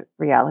unfortunate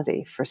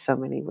reality for so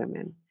many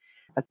women.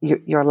 But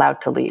you're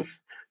allowed to leave.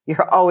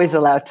 You're always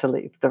allowed to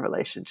leave the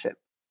relationship.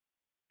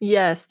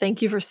 Yes,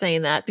 thank you for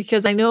saying that,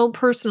 because I know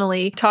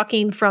personally,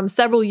 talking from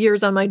several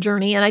years on my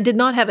journey, and I did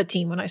not have a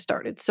team when I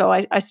started. So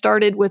I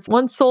started with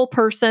one sole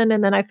person,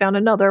 and then I found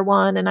another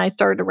one, and I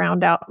started to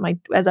round out my,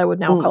 as I would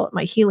now call it,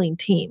 my healing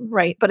team,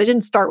 right? But I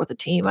didn't start with a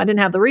team. I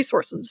didn't have the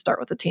resources to start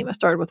with a team. I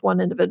started with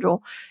one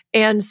individual.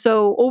 And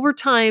so over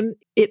time,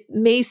 it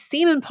may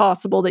seem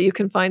impossible that you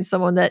can find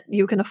someone that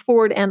you can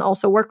afford and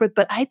also work with.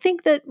 But I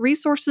think that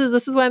resources,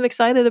 this is why I'm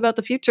excited about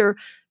the future.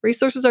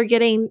 Resources are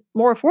getting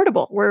more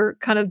affordable. We're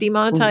kind of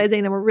demonetizing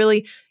and we're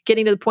really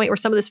getting to the point where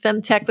some of this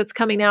femtech that's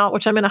coming out,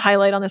 which I'm going to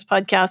highlight on this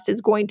podcast, is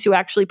going to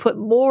actually put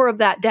more of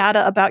that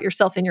data about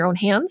yourself in your own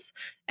hands.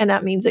 And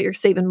that means that you're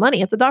saving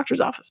money at the doctor's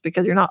office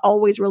because you're not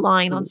always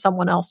relying on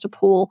someone else to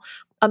pull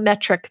a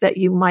metric that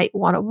you might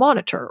want to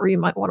monitor or you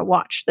might want to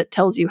watch that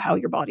tells you how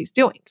your body's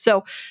doing.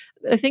 So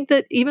I think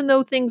that even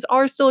though things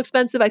are still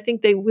expensive, I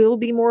think they will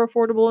be more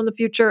affordable in the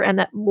future, and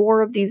that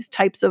more of these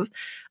types of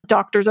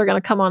doctors are going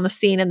to come on the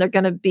scene and they're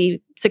going to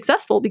be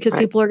successful because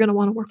people are going to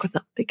want to work with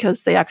them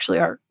because they actually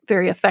are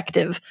very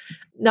effective.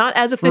 Not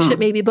as efficient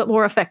maybe, but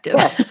more effective,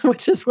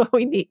 which is what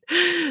we need.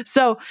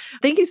 So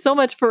thank you so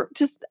much for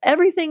just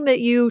everything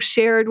that you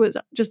shared was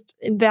just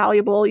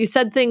invaluable. You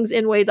said things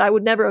in ways I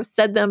would never have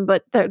said them,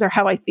 but they're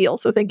how I feel.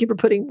 So thank you for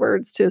putting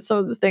words to some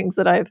of the things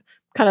that I've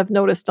kind of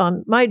noticed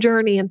on my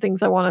journey and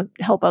things I want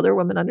to help other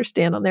women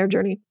understand on their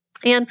journey.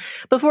 And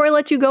before I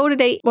let you go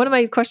today, one of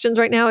my questions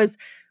right now is,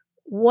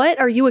 what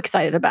are you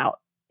excited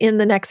about in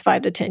the next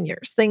 5 to 10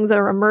 years? Things that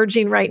are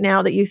emerging right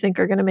now that you think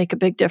are going to make a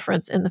big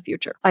difference in the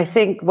future? I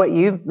think what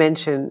you've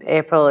mentioned,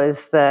 April,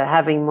 is the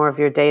having more of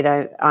your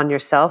data on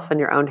yourself in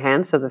your own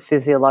hands. So the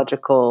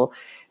physiological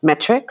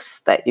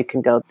metrics that you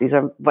can go, these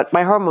are what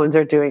my hormones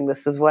are doing.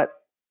 This is what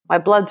my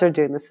bloods are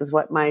doing. This is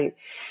what my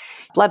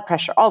blood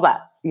pressure, all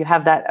that. You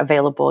have that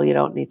available. You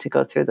don't need to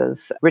go through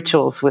those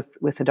rituals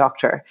with a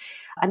doctor.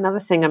 Another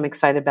thing I'm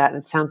excited about, and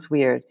it sounds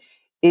weird,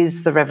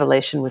 is the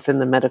revelation within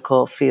the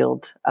medical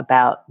field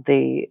about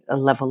the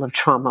level of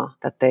trauma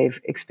that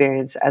they've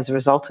experienced as a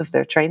result of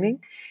their training,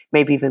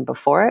 maybe even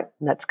before it,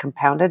 and that's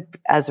compounded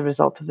as a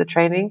result of the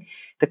training,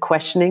 the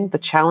questioning, the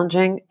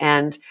challenging,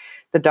 and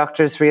the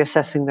doctors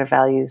reassessing their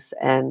values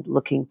and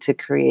looking to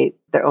create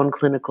their own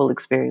clinical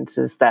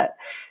experiences that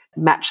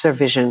match their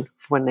vision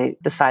when they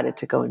decided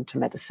to go into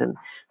medicine.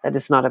 That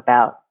is not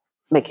about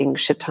making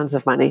shit tons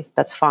of money.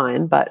 That's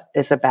fine, but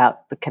it's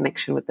about the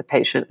connection with the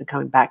patient and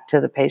coming back to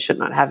the patient,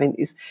 not having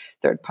these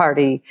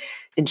third-party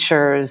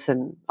insurers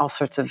and all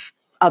sorts of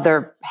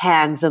other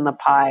hands in the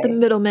pie. The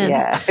middlemen.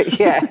 Yeah.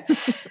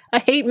 I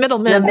hate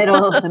middlemen.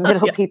 The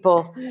middle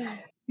people.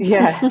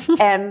 Yeah.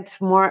 And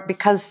more,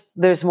 because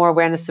there's more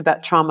awareness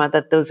about trauma,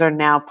 that those are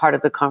now part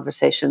of the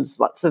conversations.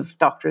 Lots of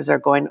doctors are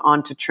going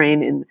on to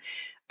train in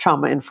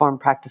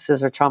trauma-informed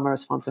practices or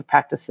trauma-responsive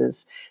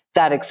practices,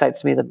 that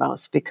excites me the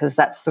most, because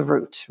that's the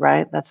root,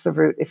 right? That's the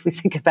root. If we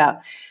think about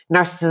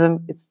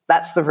narcissism,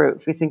 that's the root.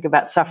 If we think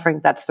about suffering,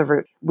 that's the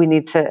root. We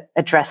need to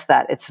address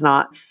that. It's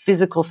not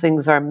physical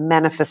things are a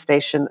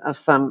manifestation of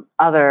some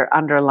other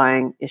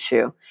underlying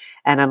issue.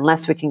 And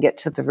unless we can get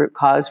to the root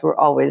cause, we're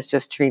always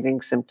just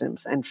treating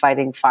symptoms and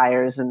fighting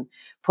fires and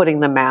putting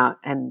them out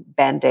and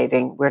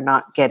band-aiding. We're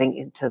not getting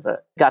into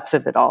the guts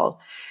of it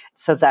all.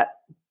 So that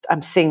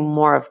I'm seeing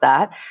more of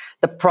that.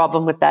 The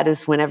problem with that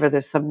is whenever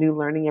there's some new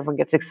learning, everyone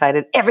gets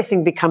excited.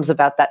 Everything becomes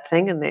about that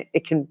thing, and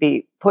it can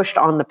be pushed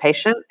on the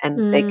patient,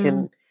 and they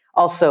can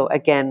also,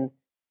 again,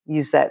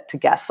 use that to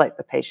gaslight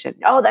the patient.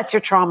 Oh, that's your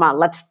trauma.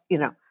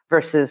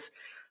 Versus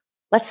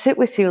let's sit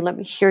with you and let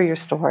me hear your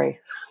story.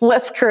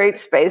 Let's create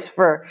space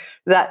for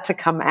that to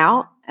come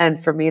out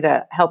and for me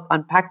to help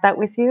unpack that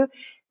with you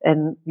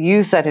and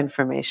use that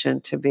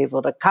information to be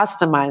able to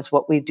customize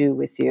what we do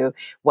with you,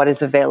 what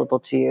is available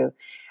to you.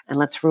 And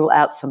let's rule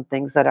out some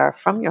things that are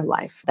from your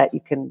life that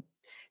you can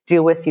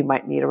deal with. You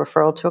might need a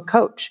referral to a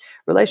coach,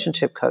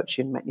 relationship coach.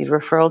 You might need a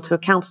referral to a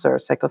counselor, a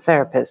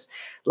psychotherapist.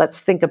 Let's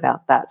think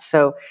about that.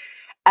 So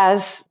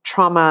as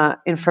trauma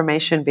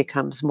information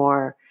becomes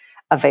more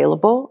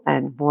available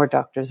and more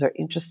doctors are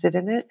interested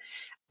in it,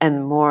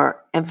 and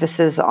more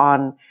emphasis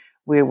on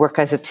we work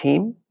as a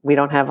team, we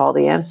don't have all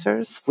the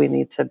answers. We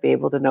need to be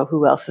able to know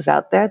who else is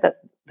out there that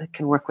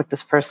can work with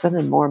this person,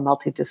 and more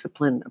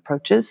multidiscipline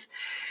approaches.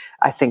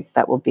 I think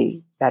that will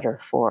be better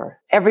for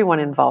everyone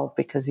involved,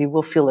 because you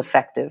will feel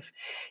effective.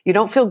 You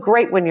don't feel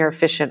great when you're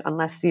efficient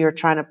unless you're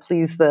trying to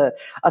please the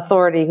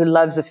authority who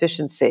loves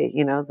efficiency,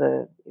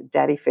 the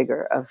daddy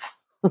figure of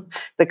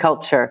the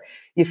culture.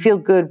 You feel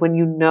good when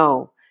you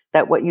know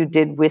that what you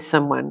did with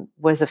someone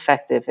was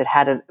effective. It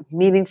had a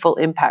meaningful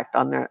impact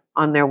on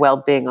their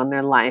well-being, on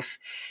their life,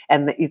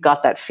 and that you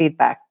got that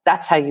feedback.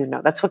 That's how you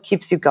know. That's what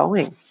keeps you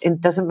going. It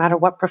doesn't matter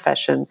what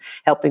profession,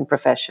 helping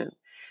profession.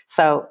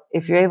 So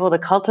if you're able to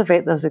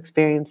cultivate those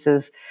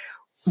experiences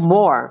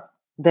more,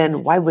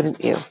 then why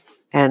wouldn't you?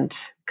 And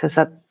because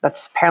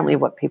that's apparently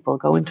what people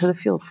go into the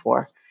field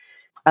for.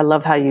 I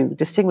love how you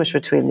distinguish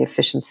between the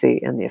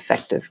efficiency and the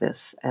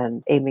effectiveness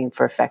and aiming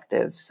for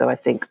effective. So I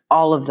think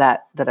all of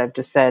that I've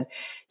just said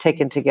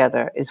taken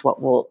together is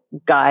what will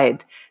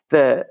guide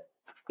the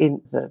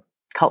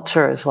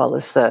culture, as well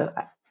as I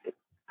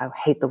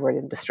hate the word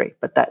industry,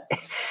 but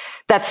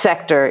that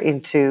sector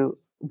into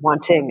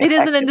wanting. It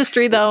is an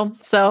industry though.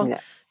 So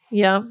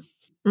yeah.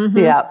 Mm-hmm.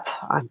 Yep.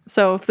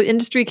 So if the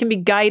industry can be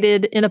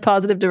guided in a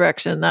positive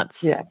direction,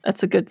 that's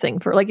a good thing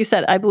for, like you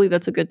said, I believe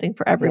that's a good thing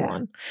for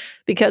everyone,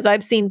 because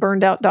I've seen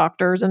burned out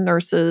doctors and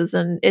nurses,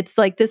 and it's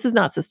like, this is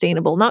not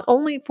sustainable, not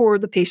only for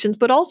the patients,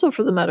 but also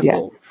for the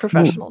medical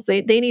professionals.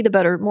 They need a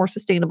better, more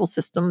sustainable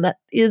system that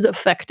is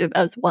effective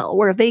as well,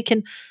 where they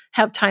can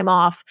have time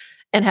off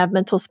and have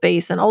mental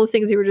space and all the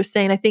things you were just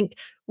saying, I think,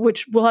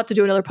 which we'll have to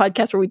do another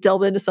podcast where we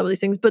delve into some of these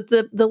things, but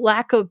the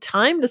lack of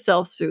time to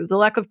self-soothe, the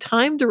lack of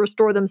time to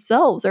restore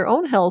themselves, their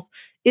own health,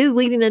 is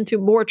leading into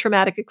more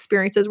traumatic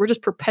experiences. We're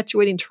just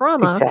perpetuating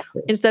trauma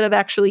instead of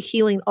actually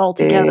healing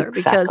altogether,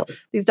 because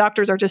these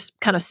doctors are just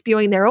kind of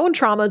spewing their own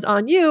traumas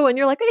on you, and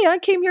you're like, hey, I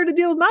came here to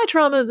deal with my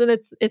traumas, and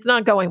it's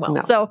not going well.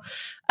 No. So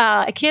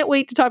I can't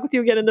wait to talk with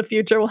you again in the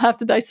future. We'll have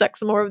to dissect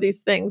some more of these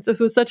things. This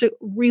was such a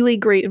really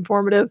great,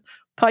 informative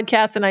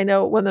podcast, and I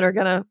know women are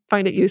going to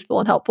find it useful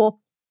and helpful.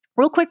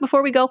 Real quick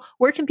before we go,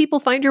 where can people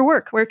find your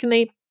work? Where can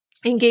they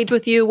engage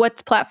with you?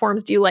 What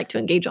platforms do you like to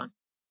engage on?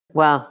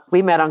 Well,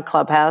 we met on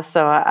Clubhouse,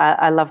 so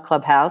I love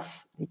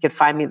Clubhouse. You could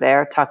find me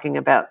there talking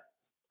about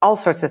all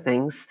sorts of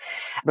things,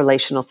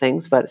 relational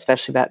things, but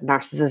especially about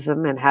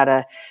narcissism and how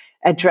to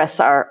address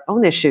our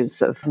own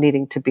issues of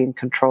needing to be in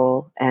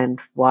control,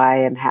 and why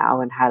and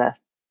how to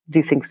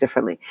do things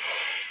differently.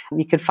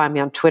 You can find me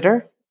on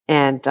Twitter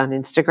and on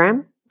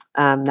Instagram.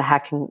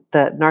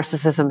 The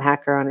Narcissism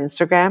Hacker on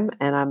Instagram,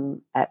 and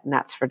I'm at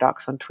Nats for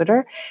Docs on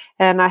Twitter.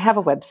 And I have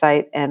a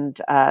website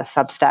and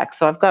Substack.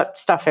 So I've got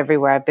stuff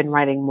everywhere. I've been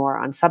writing more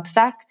on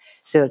Substack.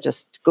 So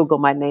just Google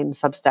my name,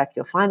 Substack,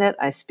 you'll find it.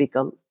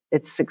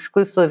 It's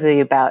exclusively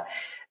about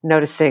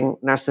noticing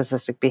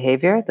narcissistic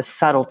behavior, the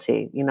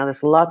subtlety.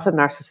 There's lots of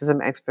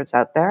narcissism experts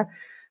out there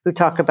who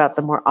talk about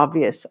the more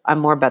obvious. I'm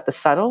more about the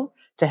subtle,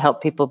 to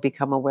help people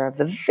become aware of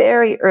the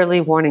very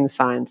early warning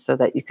signs so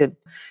that you could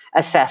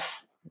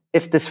assess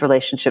if this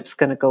relationship's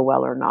going to go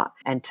well or not,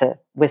 and to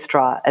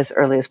withdraw as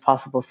early as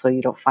possible so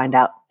you don't find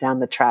out down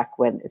the track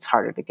when it's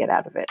harder to get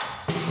out of it.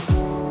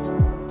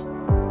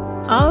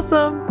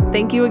 Awesome.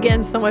 Thank you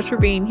again so much for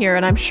being here.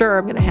 And I'm sure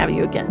I'm going to have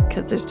you again,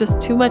 because there's just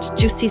too much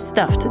juicy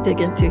stuff to dig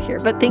into here.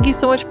 But thank you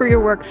so much for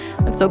your work.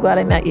 I'm so glad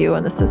I met you.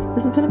 And this has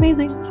been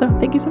amazing. So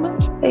thank you so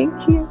much.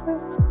 Thank you.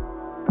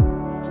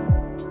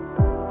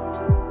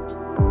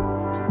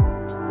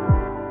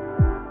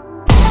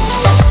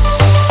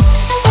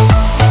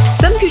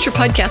 Future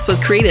Podcast was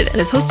created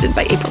and is hosted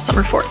by April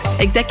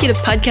Summerford. Executive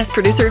podcast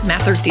producer,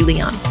 Mather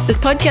DeLeon. This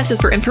podcast is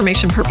for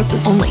information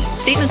purposes only.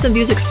 Statements and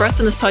views expressed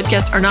in this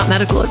podcast are not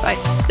medical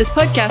advice. This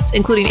podcast,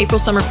 including April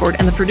Summerford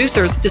and the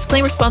producers,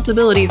 disclaim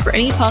responsibility for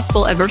any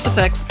possible adverse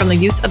effects from the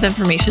use of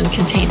information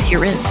contained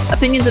herein.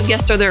 Opinions of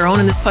guests are their own,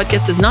 and this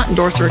podcast does not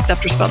endorse or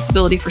accept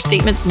responsibility for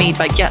statements made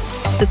by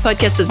guests. This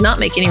podcast does not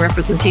make any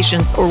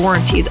representations or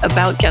warranties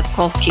about guest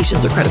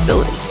qualifications or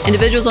credibility.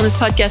 Individuals on this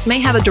podcast may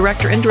have a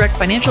direct or indirect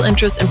financial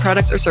interest in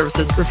products or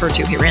services referred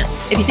to herein.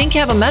 If you think you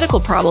have a medical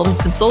problem,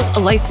 consult a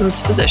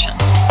licensed physician.